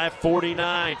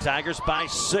 55-49. Tigers by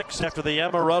 6 after the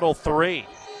Emma Ruddle 3.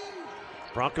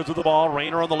 Broncos with the ball.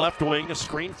 Rayner on the left wing. A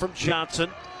screen from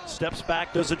Johnson. Steps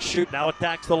back, doesn't shoot. Now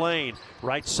attacks the lane.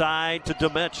 Right side to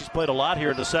Dement. She's played a lot here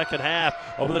in the second half.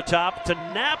 Over the top to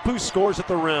Knapp, who scores at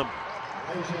the rim.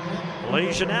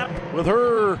 Malaysia Knapp with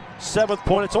her 7th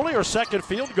point. It's only her second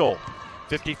field goal.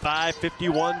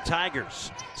 55-51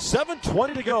 Tigers.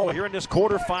 7:20 to go here in this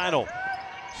quarterfinal.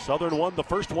 Southern won the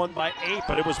first one by 8,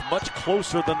 but it was much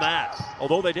closer than that.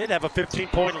 Although they did have a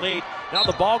 15-point lead. Now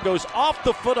the ball goes off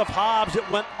the foot of Hobbs. It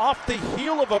went off the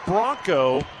heel of a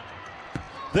Bronco.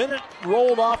 Then it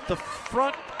rolled off the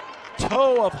front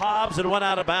toe of Hobbs and went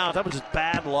out of bounds. That was just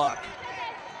bad luck.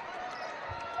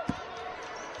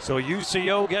 So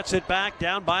UCO gets it back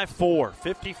down by 4.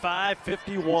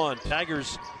 55-51.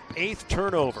 Tigers' 8th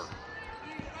turnover.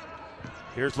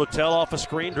 Here's Littell off a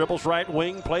screen, dribbles right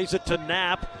wing, plays it to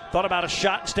Knapp. Thought about a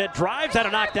shot, instead drives, had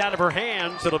it knocked out of her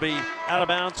hands. It'll be out of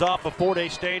bounds off of Fort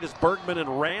Hays State as Bergman and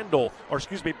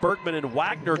Bergman and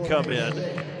Wagner come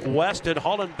in. West and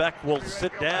Hollenbeck will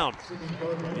sit down.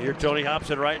 You hear Tony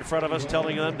Hobson right in front of us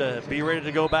telling them to be ready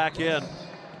to go back in.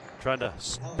 Trying to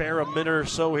spare a minute or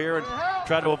so here and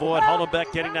try to avoid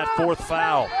Hollenbeck getting that 4th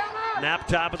foul. Knapp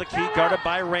top of the key, guarded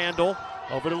by Randall.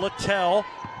 Over to Littell.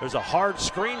 There's a hard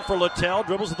screen for Littell.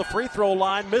 Dribbles to the free throw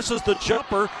line. Misses the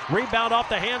jumper. Rebound off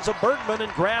the hands of Bergman and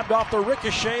grabbed off the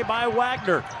ricochet by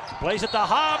Wagner. Plays it to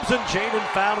Hobbs and Jaden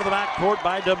fouled in the backcourt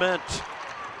by Dement.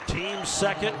 Team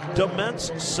second,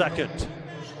 Dement's second.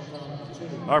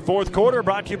 Our 4th quarter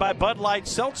brought to you by Bud Light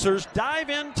Seltzers. Dive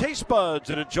in taste buds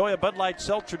and enjoy a Bud Light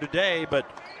Seltzer today, but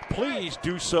please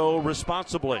do so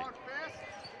responsibly.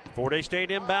 Fort Hays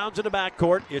State inbounds in the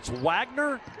backcourt. It's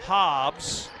Wagner,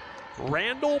 Hobbs,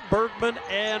 Randall, Bergman,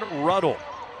 and Ruddle.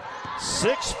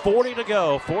 6:40 to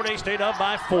go. Fort Hays State up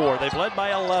by 4. They've led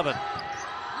by 11.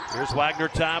 Here's Wagner,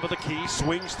 top of the key,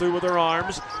 swings through with her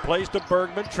arms, plays to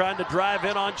Bergman, trying to drive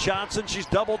in on Johnson. She's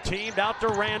double teamed, out to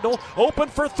Randall, open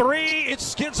for 3. It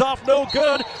skids off, no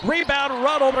good. Rebound,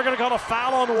 Ruddle. They're going to call a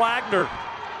foul on Wagner.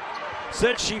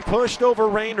 Said she pushed over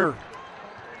Rayner.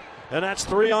 And that's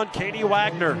 3 on Katie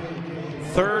Wagner.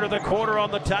 3rd of the quarter on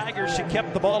the Tigers. She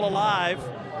kept the ball alive.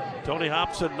 Tony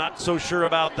Hobson not so sure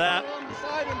about that.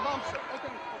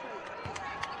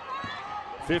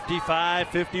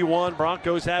 55-51.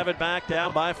 Broncos have it back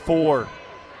down by 4.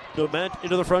 Dement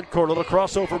into the front court. Little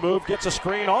crossover move. Gets a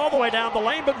screen all the way down the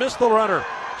lane, but missed the runner.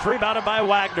 It's rebounded by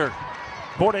Wagner.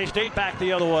 Fort Hays State back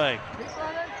the other way.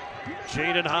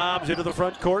 Jaden Hobbs into the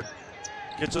front court.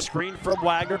 Gets a screen from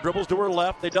Wagner, dribbles to her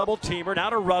left. They double team her. Now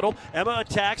to Ruddle. Emma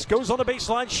attacks, goes on the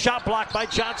baseline. Shot blocked by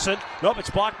Johnson. Nope, it's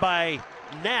blocked by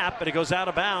Knapp, and it goes out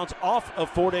of bounds off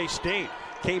of Fort Hays State.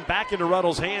 Came back into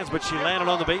Ruddle's hands, but she landed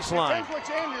on the baseline.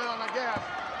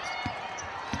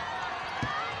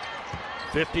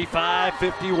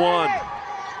 55-51.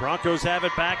 Broncos have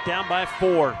it back down by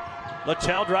 4.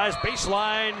 Littell drives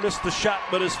baseline, missed the shot,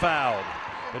 but is fouled.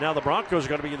 And now the Broncos are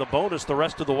going to be in the bonus the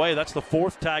rest of the way. That's the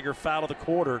 4th Tiger foul of the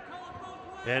quarter.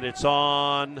 And it's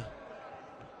on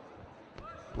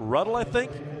Ruddle, I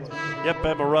think. Yep,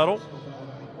 Emma Ruddle.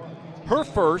 Her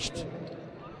first.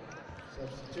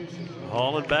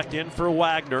 Hollenbeck in for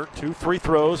Wagner. 2 free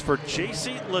throws for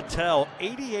J.C. Littell.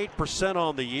 88%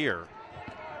 on the year.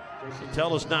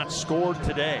 Littell has not scored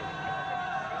today.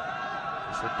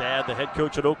 It's her dad, the head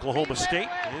coach at Oklahoma State,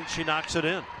 and she knocks it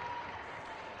in.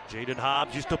 Jaden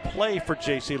Hobbs used to play for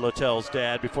J.C. Littell's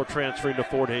dad before transferring to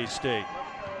Fort Hays State.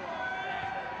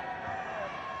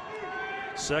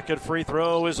 Second free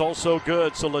throw is also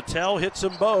good, so Littell hits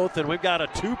them both, and we've got a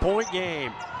 2-point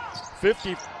game.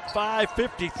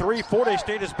 55-53, Fort Hays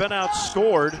State has been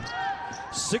outscored.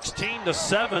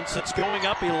 16-7 since going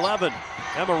up 11.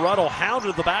 Emma Ruddle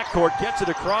hounded the backcourt, gets it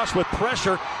across with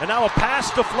pressure, and now a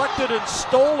pass deflected and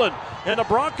stolen. And the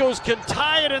Broncos can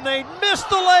tie it, and they miss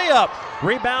the layup.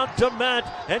 Rebound to Ment,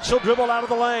 and she'll dribble out of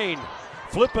the lane.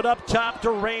 Flip it up top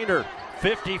to Rayner.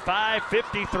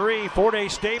 55-53, Fort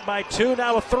Hays State by 2.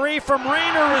 Now a three from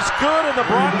Rayner is good, and the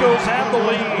Broncos have the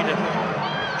lead.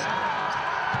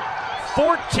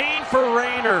 14 for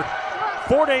Rayner.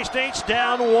 Fort Hays State's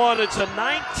down 1. It's a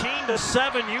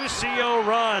 19-7 UCO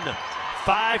run.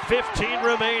 5:15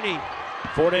 remaining.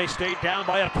 Fort Hays State down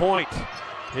by a point.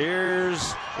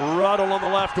 Here's Ruddle on the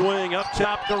left wing. Up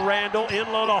top to Randall.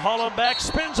 In low to Hollenbeck.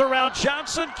 Spins around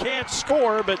Johnson. Can't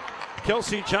score, but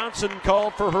Kelsey Johnson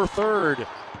called for her third.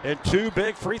 And 2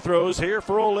 big free throws here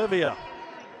for Olivia.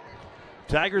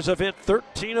 Tigers have hit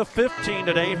 13 of 15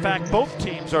 today. In fact, both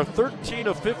teams are 13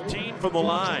 of 15 from the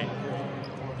line.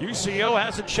 UCO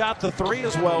hasn't shot the 3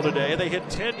 as well today. They hit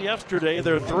 10 yesterday.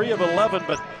 They're 3 of 11,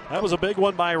 but that was a big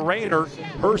one by Rayner,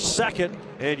 her second,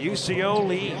 and UCO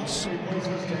leads.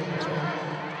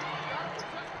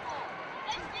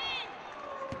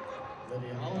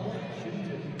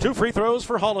 Two free throws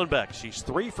for Hollenbeck. She's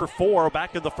 3 for 4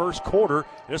 back in the first quarter.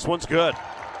 This one's good.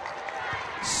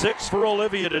 6 for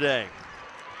Olivia today.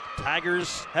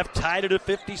 Tigers have tied it at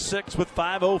 56 with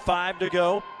 5:05 to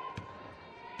go.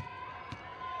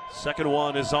 Second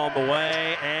one is on the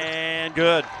way, and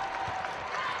good.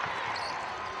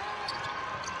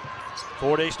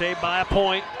 Fort Hays State by a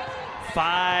point.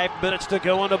 5 minutes to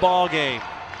go in the ball game.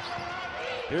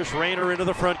 Here's Rayner into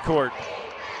the front court.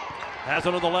 Has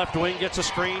it on the left wing, gets a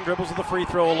screen, dribbles to the free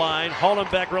throw line.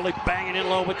 Hollenbeck really banging in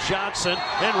low with Johnson,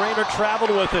 and Rayner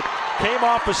traveled with it. Came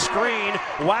off a screen.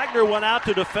 Wagner went out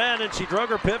to defend, and she drug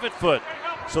her pivot foot.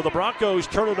 So the Broncos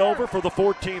turn it over for the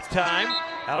 14th time.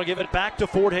 That'll give it back to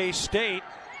Fort Hays State,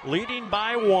 leading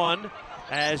by 1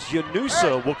 as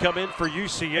Yanusa will come in for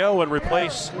UCO and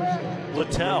replace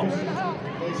Littell.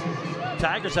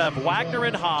 Tigers have Wagner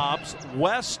and Hobbs,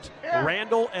 West,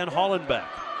 Randall, and Hollenbeck.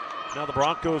 Now the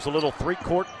Broncos a little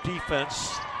 3-court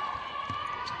defense.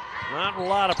 Not a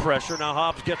lot of pressure. Now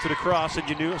Hobbs gets it across, and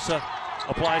Yanusa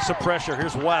applies some pressure.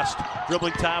 Here's West,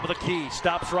 dribbling top of the key,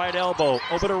 stops right elbow,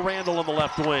 over to Randall on the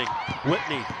left wing.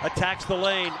 Whitney attacks the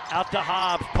lane, out to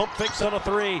Hobbs, pump fakes on a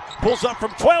 3, pulls up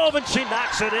from 12, and she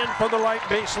knocks it in from the right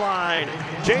baseline.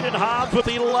 Jaden Hobbs with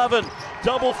 11,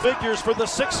 double figures for the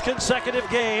 6th consecutive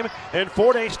game, and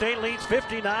Fort Hays State leads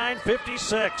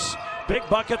 59-56. Big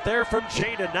bucket there from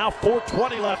Jaden, now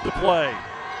 4:20 left to play.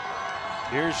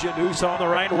 Here's Yanusa on the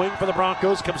right wing for the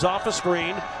Broncos. Comes off a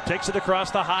screen. Takes it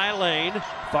across the high lane.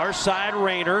 Far side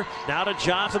Rayner. Now to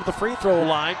Johnson at the free throw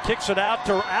line. Kicks it out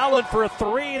to Allen for a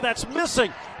 3. That's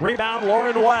missing. Rebound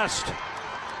Lauren West.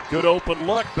 Good open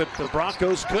look, but the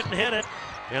Broncos couldn't hit it.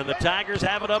 And the Tigers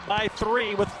have it up by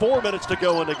 3 with 4 minutes to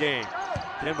go in the game.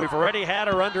 And we've already had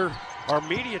her under our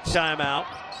media timeout.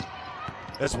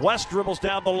 As West dribbles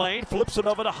down the lane. Flips it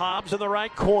over to Hobbs in the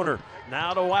right corner.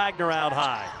 Now to Wagner out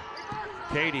high.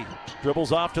 Katie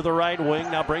dribbles off to the right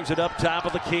wing, now brings it up top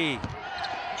of the key.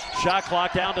 Shot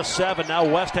clock down to 7, now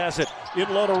West has it. In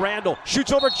low to Randall,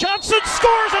 shoots over Johnson,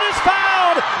 scores and is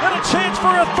fouled! And a chance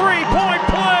for a 3-point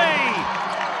play!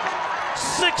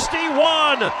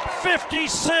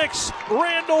 61-56,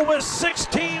 Randall with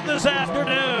 16 this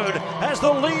afternoon as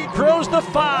the lead grows to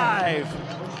 5.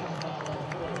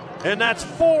 And that's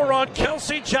 4 on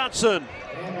Kelsey Johnson,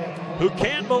 who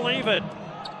can't believe it.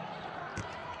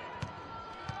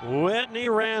 Whitney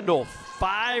Randall,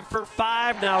 5 for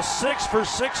 5, now 6 for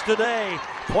 6 today,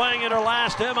 playing in her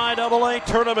last MIAA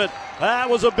tournament. That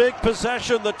was a big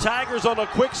possession. The Tigers on a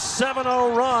quick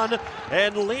 7-0 run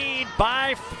and lead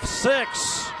by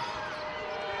 6.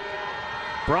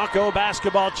 Bronco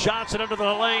basketball, Johnson into the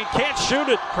lane, can't shoot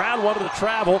it. Crowd wanted to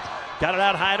travel, got it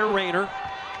out high to Rayner.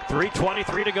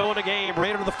 3:23 to go in the game.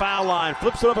 Rayner to the foul line.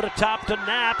 Flips it over the top to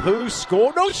Knapp, who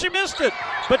scored. No, she missed it.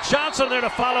 But Johnson there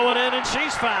to follow it in, and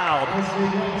she's fouled.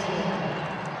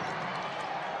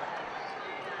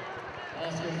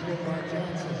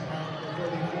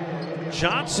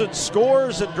 Johnson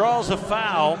scores and draws a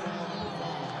foul.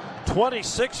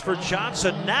 26 for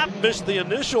Johnson. Knapp missed the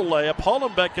initial layup.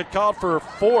 Hollenbeck had called for her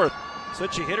 4th.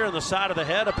 Said she hit her in the side of the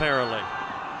head, apparently.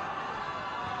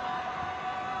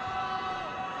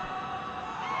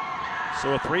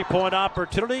 So a 3-point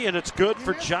opportunity, and it's good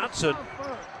for Johnson,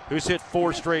 who's hit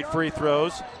 4 straight free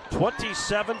throws.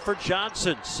 27 for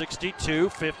Johnson,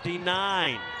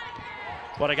 62-59.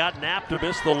 But I got Knapp to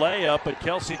miss the layup, but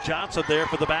Kelsey Johnson there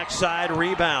for the backside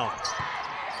rebound.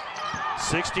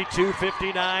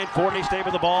 62-59, Fort Hays State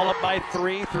with the ball up by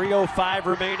 3, 3:05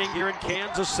 remaining here in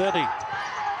Kansas City.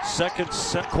 Second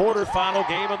quarterfinal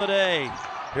game of the day.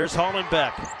 Here's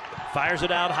Hollenbeck. Fires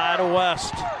it out high to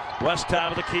West. West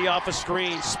top of the key off a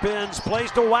screen. Spins,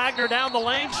 plays to Wagner down the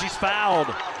lane. She's fouled.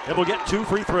 And we'll get 2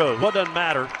 free throws. Well, doesn't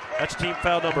matter. That's team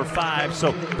foul number 5.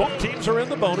 So both teams are in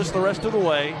the bonus the rest of the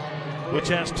way, which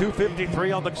has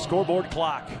 2:53 on the scoreboard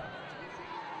clock.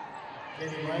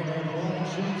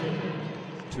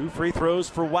 2 free throws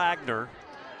for Wagner.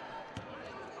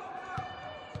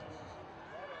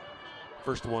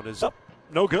 First one is up.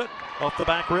 No good. Off the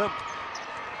back rim.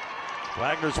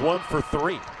 Wagner's 1 for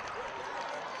 3.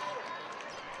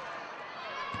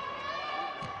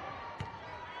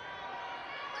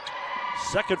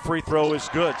 Second free throw is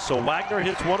good. So Wagner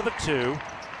hits 1 of the 2.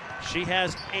 She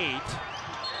has 8.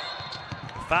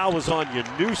 Foul was on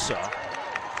Yanusa,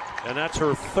 and that's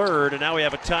her 3rd, and now we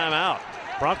have a timeout.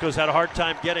 Broncos had a hard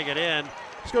time getting it in.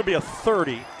 It's going to be a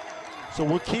 30, so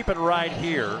we'll keep it right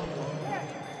here.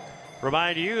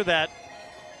 Remind you that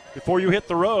before you hit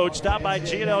the road, stop by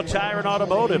G&L Tire and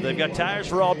Automotive. They've got tires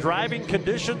for all driving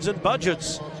conditions and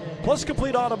budgets, plus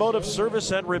complete automotive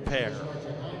service and repair.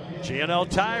 G&L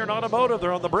Tire and Automotive,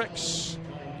 they're on the bricks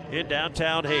in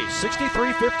downtown Hayes.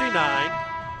 63-59.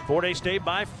 Fort Hays State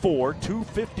by 4,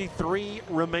 2:53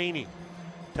 remaining.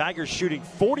 Tigers shooting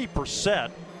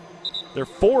 40%. They're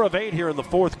 4 of 8 here in the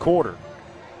fourth quarter.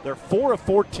 They're 4 of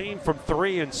 14 from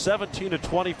 3 and 17 of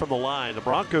 20 from the line. The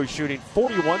Broncos shooting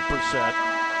 41%,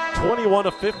 21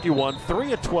 of 51,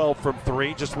 3 of 12 from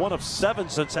 3, just 1 of 7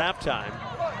 since halftime.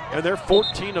 And they're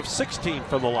 14 of 16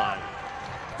 from the line.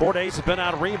 Fort Hays has been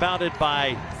out-rebounded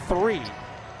by 3.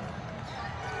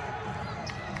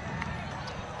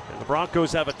 The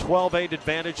Broncos have a 12-8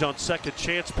 advantage on second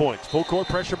chance points. Full court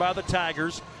pressure by the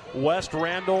Tigers. West,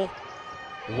 Randall,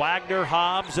 Wagner,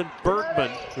 Hobbs, and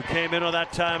Bergman, who came in on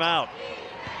that timeout.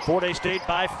 Fort Hays State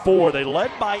by 4. They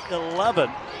led by 11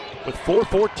 with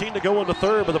 4:14 to go in the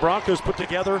third, but the Broncos put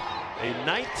together a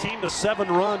 19-7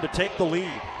 run to take the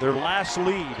lead, their last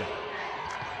lead.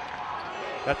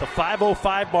 At the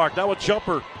 5:05 mark, now a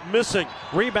jumper missing.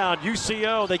 Rebound,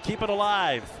 UCO, they keep it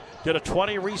alive. Get a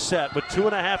 20 reset with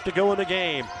 2.5 to go in the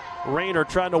game. Rayner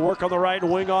trying to work on the right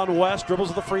wing on West. Dribbles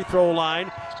to the free throw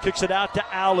line. Kicks it out to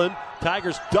Allen.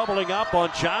 Tigers doubling up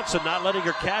on Johnson, not letting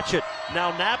her catch it.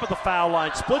 Now Knapp at the foul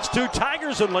line. Splits 2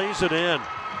 Tigers and lays it in.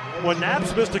 When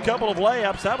Knapp's missed a couple of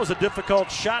layups, that was a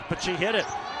difficult shot, but she hit it.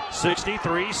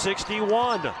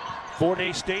 63-61. Fort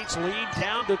Hays State's lead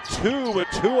down to 2 with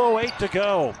 2:08 to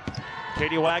go.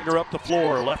 Katie Wagner up the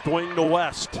floor. Left wing to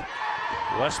West.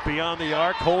 West beyond the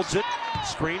arc, holds it.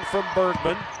 Screen from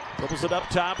Bergman. Dribbles it up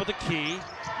top of the key.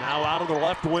 Now out of the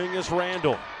left wing is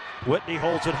Randall. Whitney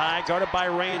holds it high, guarded by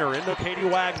Rayner. Into Katie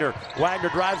Wagner. Wagner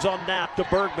drives on Knapp to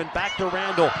Bergman. Back to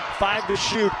Randall. 5 to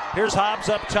shoot. Here's Hobbs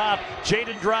up top.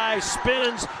 Jaden drives,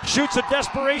 spins, shoots a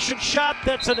desperation shot.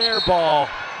 That's an air ball.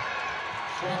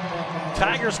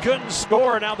 Tigers couldn't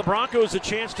score. Now the Broncos a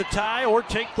chance to tie or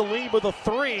take the lead with a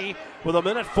 3 with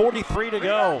 1:43 to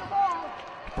go.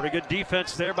 Pretty good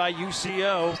defense there by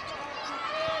UCO.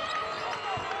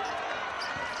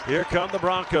 Here come the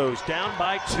Broncos, down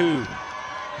by 2.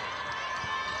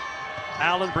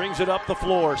 Allen brings it up the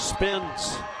floor,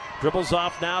 spins, dribbles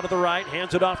off now to the right,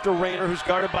 hands it off to Rayner, who's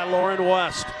guarded by Lauren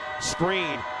West.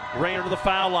 Screen, Rayner to the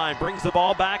foul line, brings the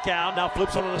ball back out, now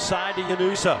flips on the side to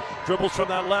Yanusa. Dribbles from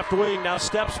that left wing, now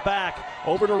steps back,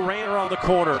 over to Rayner on the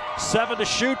corner. 7 to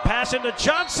shoot, pass into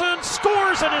Johnson,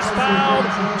 scores and is fouled.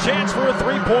 Chance for a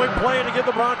 3-point play to give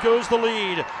the Broncos the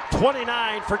lead.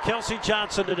 29 for Kelsey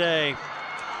Johnson today.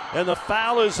 And the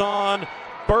foul is on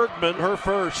Bergman, her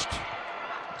first.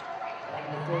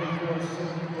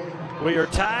 We are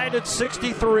tied at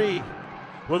 63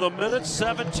 with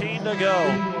 1:17 to go.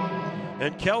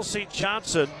 And Kelsey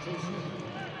Johnson,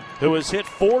 who has hit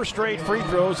 4 straight free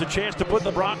throws, a chance to put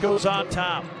the Broncos on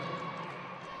top.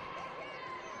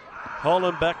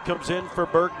 Hollenbeck comes in for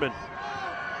Bergman.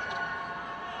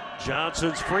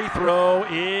 Johnson's free throw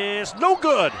is no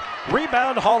good.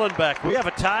 Rebound Hollenbeck. We have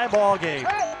a tie ball game.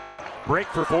 Break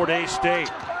for Fort Hays State.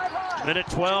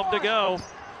 1:12 to go.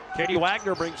 Katie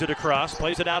Wagner brings it across,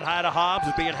 plays it out high to Hobbs,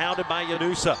 is being hounded by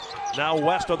Yanusa. Now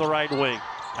West on the right wing.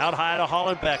 Out high to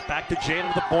Hollenbeck, back to Jaden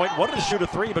at the point. Wanted to shoot a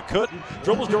 3 but couldn't.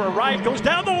 Dribbles to her right, goes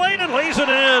down the lane and lays it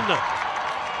in.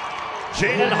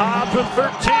 Jaden Hobbs with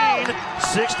 13,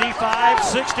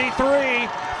 65-63.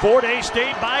 Fort Hays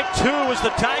State by 2 as the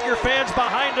Tiger fans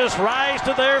behind us rise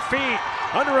to their feet.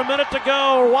 Under a minute to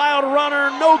go. Wild runner,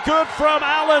 no good from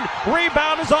Allen.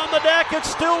 Rebound is on the deck. It's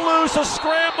still loose. A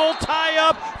scramble, tie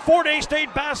up. Fort Hays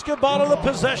State basketball to the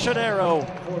possession arrow.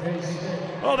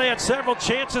 Well, they had several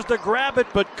chances to grab it,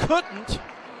 but couldn't.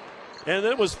 And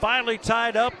it was finally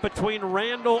tied up between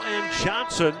Randall and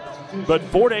Johnson. But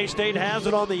Fort Hays State has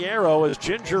it on the arrow as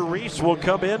Ginger Reese will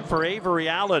come in for Avery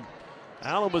Allen.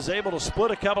 Allen was able to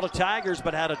split a couple of Tigers,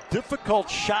 but had a difficult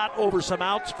shot over some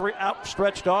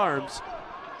outstretched arms.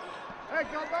 Hey,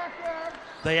 go back there.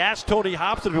 They asked Tony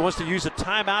Hobson if he wants to use a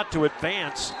timeout to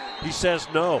advance. He says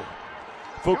no.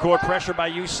 Full court pressure by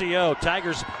UCO.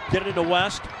 Tigers get it into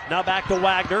West. Now back to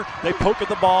Wagner. They poke at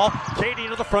the ball. Katie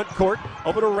into the front court.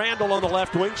 Over to Randall on the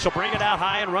left wing. She'll bring it out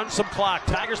high and run some clock.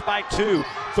 Tigers by 2.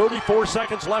 34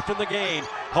 seconds left in the game.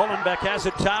 Hollenbeck has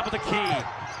it top of the key.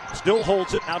 Still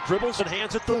holds it, now dribbles and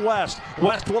hands it to West.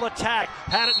 West will attack,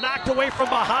 had it knocked away from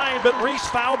behind, but Reese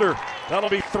fouled her. That'll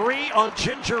be 3 on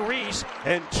Ginger Reese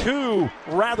and 2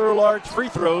 rather large free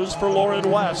throws for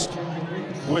Lauren West.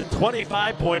 With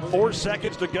 25.4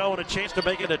 seconds to go and a chance to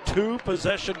make it a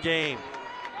 2-possession game.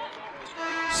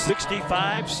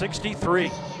 65-63.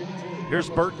 Here's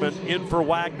Bergman in for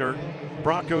Wagner.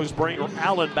 Broncos bring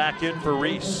Allen back in for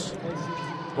Reese.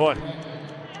 Boy.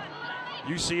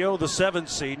 UCO, the 7th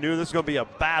seed, knew this was going to be a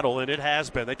battle, and it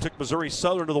has been. They took Missouri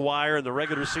Southern to the wire in the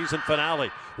regular season finale.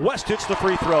 West hits the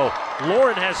free throw.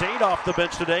 Lauren has 8 off the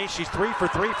bench today. She's 3 for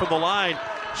 3 from the line.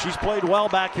 She's played well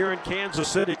back here in Kansas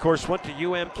City. Of course, went to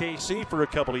UMKC for a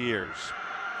couple of years.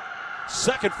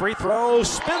 Second free throw,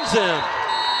 spins in.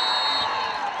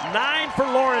 9 for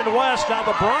Lauren West. Now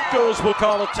the Broncos will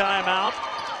call a timeout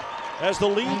as the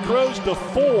lead grows to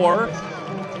 4.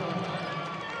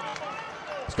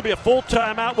 It's going to be a full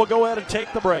timeout. We'll go ahead and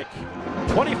take the break.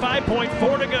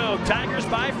 25.4 to go. Tigers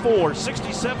by 4.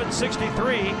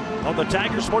 67-63 on the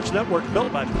Tiger Sports Network,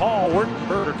 built by Paul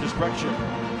Wertenberger Construction.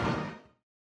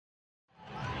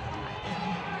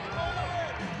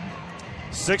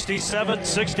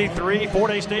 (67-63).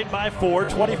 Fort Hays State by 4.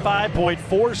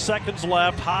 25.4 seconds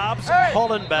left. Hobbs,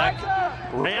 Hollenbeck,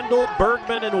 Randall,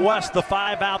 Bergman, and West, the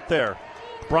 5 out there.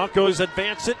 Broncos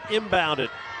advance it, inbound it.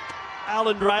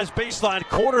 Allen drives baseline,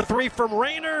 corner 3 from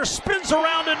Rayner, spins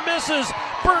around and misses.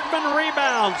 Bergman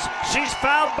rebounds. She's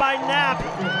fouled by Knapp.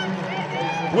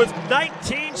 With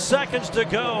 19 seconds to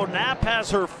go, Knapp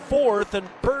has her 4th, and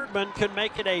Bergman can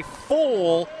make it a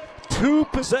full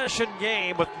 2-possession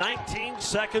game with 19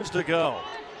 seconds to go.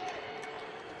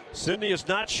 Sydney has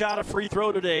not shot a free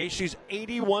throw today. She's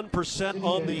 81%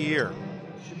 on the year.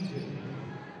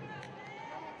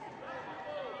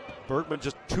 Bergman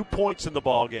just 2 points in the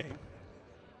ball game.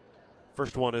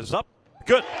 First one is up.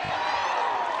 Good.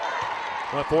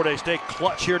 Fort Hays State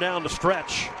clutch here down the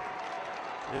stretch.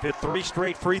 They've hit 3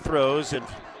 straight free throws and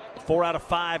 4 out of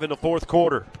 5 in the fourth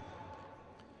quarter.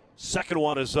 Second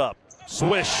one is up.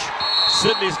 Swish.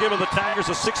 Sydney's given the Tigers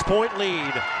a 6-point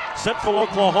lead. Central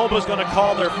Oklahoma is going to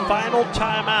call their final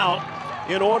timeout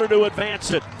in order to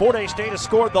advance it. Fort Hays State has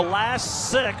scored the last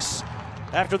 6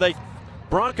 after the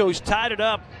Broncos tied it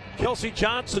up. Kelsey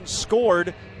Johnson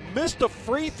scored, missed a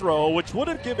free throw, which would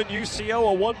have given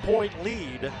UCO a 1-point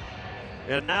lead.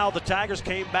 And now the Tigers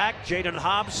came back. Jaden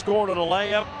Hobbs scored on a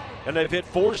layup, and they've hit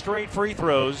 4 straight free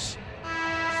throws.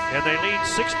 And they lead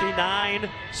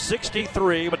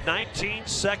 69-63 with 19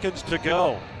 seconds to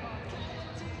go.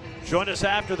 Join us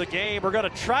after the game. We're going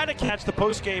to try to catch the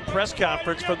post-game press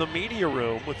conference from the media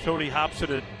room with Tony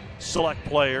Hobson and select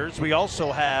players. We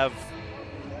also have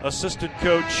assistant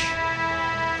coach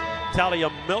Talia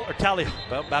Miller,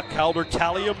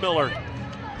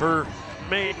 her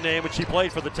maiden name, and she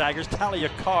played for the Tigers. Talia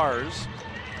Cars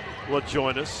will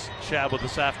join us, chat with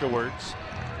us afterwards.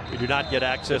 We do not get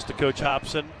access to Coach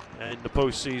Hobson in the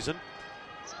postseason.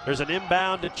 There's an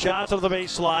inbound to Johnson on the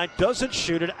baseline. Doesn't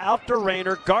shoot it. Out to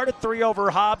Rayner. Guarded 3 over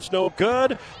Hobbs. No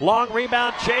good. Long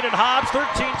rebound. Jaden Hobbs.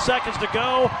 13 seconds to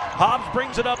go. Hobbs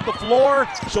brings it up the floor.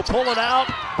 She'll pull it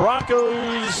out.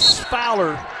 Broncos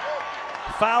Fowler.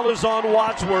 Foul is on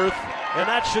Wadsworth, and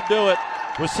that should do it.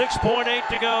 With 6.8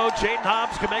 to go, Jaden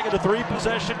Hobbs can make it a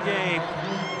 3-possession game.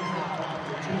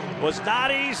 Was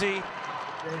not easy,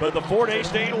 but the Fort Hays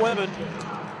State women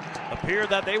appear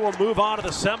that they will move on to the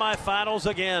semifinals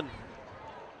again.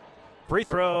 Free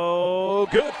throw,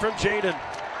 good from Jaden.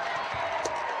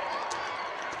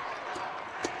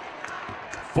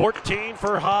 14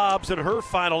 for Hobbs in her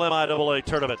final MIAA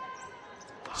tournament.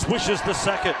 Swishes the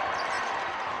second.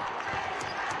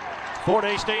 Fort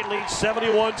Hays State leads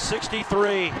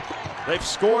 71-63. They've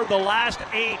scored the last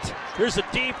 8. Here's a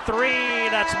deep 3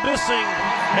 that's missing.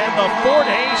 And the Fort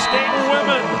Hays State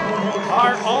women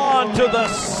are on to the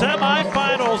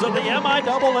semifinals of the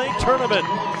MIAA tournament.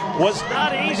 Was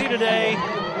not easy today.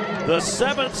 The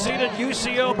 7th seeded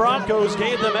UCO Broncos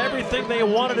gave them everything they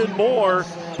wanted and more.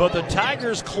 but the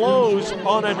Tigers close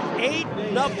on an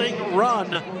 8-0 run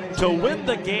to win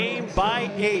the game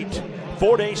by 8.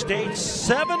 Fort Hays State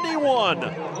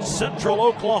 71, Central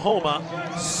Oklahoma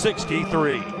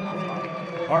 63.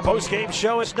 Our post-game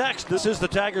show is next. This is the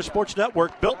Tiger Sports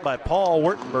Network, built by Paul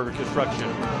Wertenberger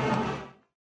Construction.